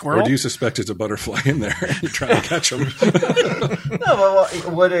squirrel? Or do you suspect it's a butterfly in there? You're trying to catch them. No,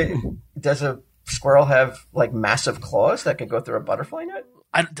 well, does a squirrel have like massive claws that can go through a butterfly net?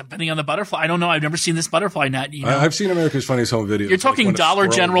 Depending on the butterfly, I don't know. I've never seen this butterfly net. You know? I've seen America's Funniest Home Videos. You're talking Dollar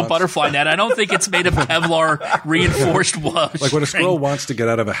General butterfly net. I don't think it's made of Kevlar reinforced wash. Like when a squirrel wants to get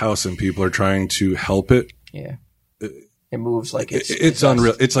out of a house and people are trying to help it. Yeah. It moves like it's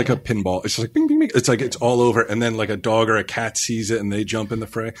unreal. It's like a pinball. It's like bing, bing, bing. It's like it's all over. And then like a dog or a cat sees it and they jump in the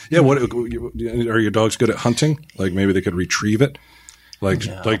fray. Yeah. What are your dogs good at hunting? Like maybe they could retrieve it. Like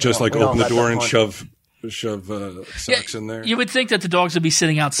open the door and shove socks in there. You would think that the dogs would be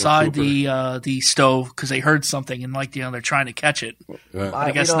sitting outside the stove because they heard something and they're trying to catch it.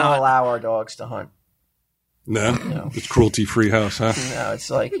 I guess we don't not. allow our dogs to hunt. No. It's cruelty-free house, huh? No, it's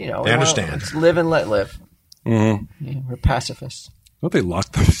like they understand. It's live and let live. Mm-hmm. Yeah, we're pacifists. Don't they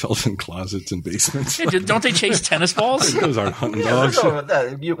lock themselves in closets and basements? Yeah, don't they chase tennis balls? Those aren't hunting dogs.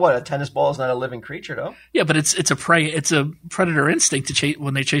 What, a tennis ball is not a living creature, though? Yeah, but it's a prey. It's a predator instinct to chase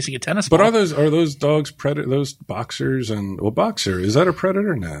when they're chasing a tennis ball. But are those dogs predator? Those boxers boxer, is that a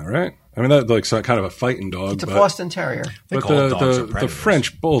predator now? Right? I mean, that's like kind of a fighting dog. It's a Boston Terrier. But the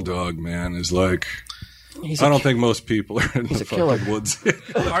French bulldog, man, is like. I don't think most people are in the fucking woods.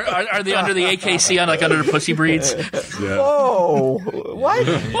 Are they under the AKC under the pussy breeds? Yeah. Whoa! What?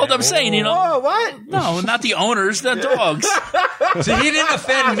 Well, I'm saying, Whoa, what? No, not the owners, the dogs. So he didn't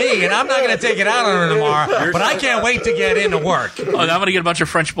offend me, and I'm not going to take it out on him tomorrow. But I can't wait to get into work. Oh, I'm going to get a bunch of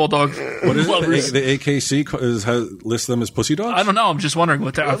French bulldog lovers. The AKC lists them as pussy dogs? I don't know. I'm just wondering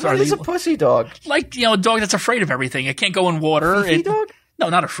what is a pussy dog? Like a dog that's afraid of everything. It can't go in water. Fifi dog? No,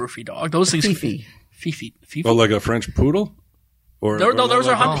 not a froofy dog. Those things. Fifi. Oh, like a French poodle? Those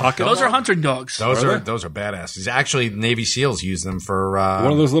are hunting dogs. Those are badasses. Actually, Navy SEALs use them for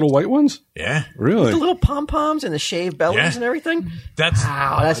one of those little white ones. Yeah, really. With the little pom poms and the shaved bellies and everything.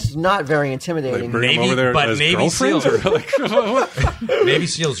 That's not very intimidating. Like Navy, over there but as Navy SEALs, Navy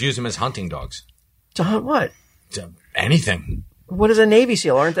SEALs use them as hunting dogs. To hunt what? Anything. What is a Navy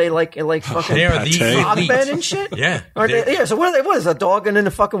SEAL? Aren't they like fucking they're the frogmen and shit? Yeah. Aren't they? Yeah. So what are they? What is a dog in the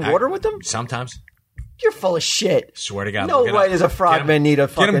fucking water with them? Sometimes. You're full of shit. Swear to God. No way does a frogman need a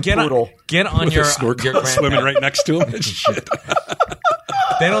fucking poodle. Get on your snorkel swimming right next to him. Shit.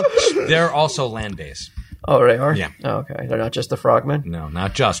 They're also land-based. Oh, they are? Yeah. Oh, okay. They're not just the frogmen? No,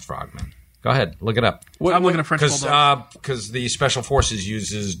 not just frogmen. Go ahead. Look it up. I'm looking at French bulldogs. Because the Special Forces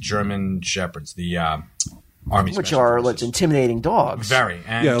uses German Shepherds, the Army which are intimidating dogs. Very.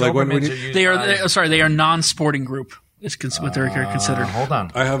 And like when they are non-sporting group. Is what they're considered. Hold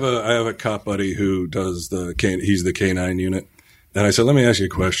on. I have a cop buddy who does he's the K9 unit. And I said, let me ask you a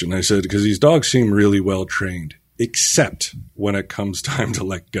question. I said, because these dogs seem really well trained, except when it comes time to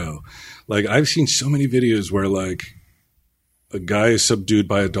let go. Like I've seen so many videos where like a guy is subdued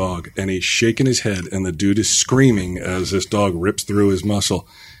by a dog and he's shaking his head and the dude is screaming as this dog rips through his muscle.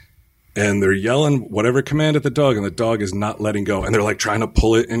 And they're yelling whatever command at the dog, and the dog is not letting go. And they're like trying to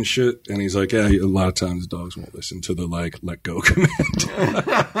pull it and shit. And he's like, yeah, a lot of times dogs won't listen to the let go command.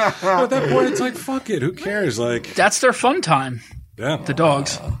 At that point, it's like, fuck it. Who cares? Like that's their fun time. Yeah. The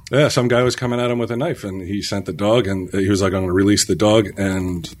dogs. Yeah. Some guy was coming at him with a knife and he sent the dog and he was like, I'm going to release the dog.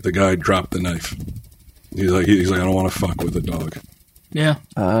 And the guy dropped the knife. He's like, I don't want to fuck with the dog. Yeah.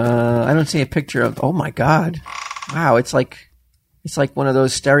 I don't see a picture of, oh my God. Wow. It's like one of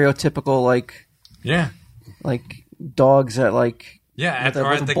those stereotypical like dogs that like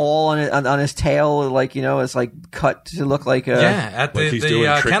with a ball on his tail, like it's like cut to look like a at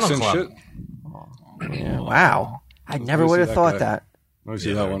the kennel club. Yeah, wow, I never would have thought that. Let me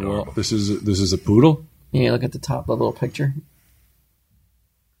see that one. Well, this is a poodle. Yeah, look at the top of the little picture.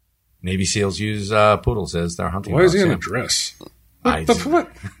 Navy SEALs use poodles as their hunting. Why is he in a dress? What?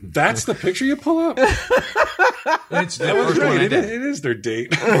 That's the picture you pull up? It's the first one it is their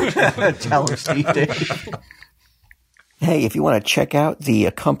date. Tell them, Steve Dave. Hey, if you want to check out the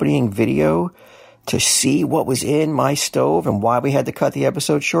accompanying video to see what was in my stove and why we had to cut the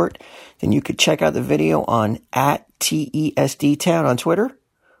episode short, then you could check out the video on @TESDTown on Twitter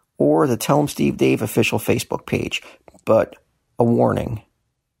or the Tell 'em Steve Dave official Facebook page. But a warning,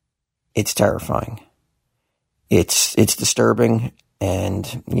 it's terrifying. It's disturbing, and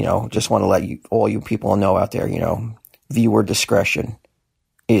just want to let all you people know out there, viewer discretion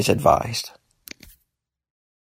is advised.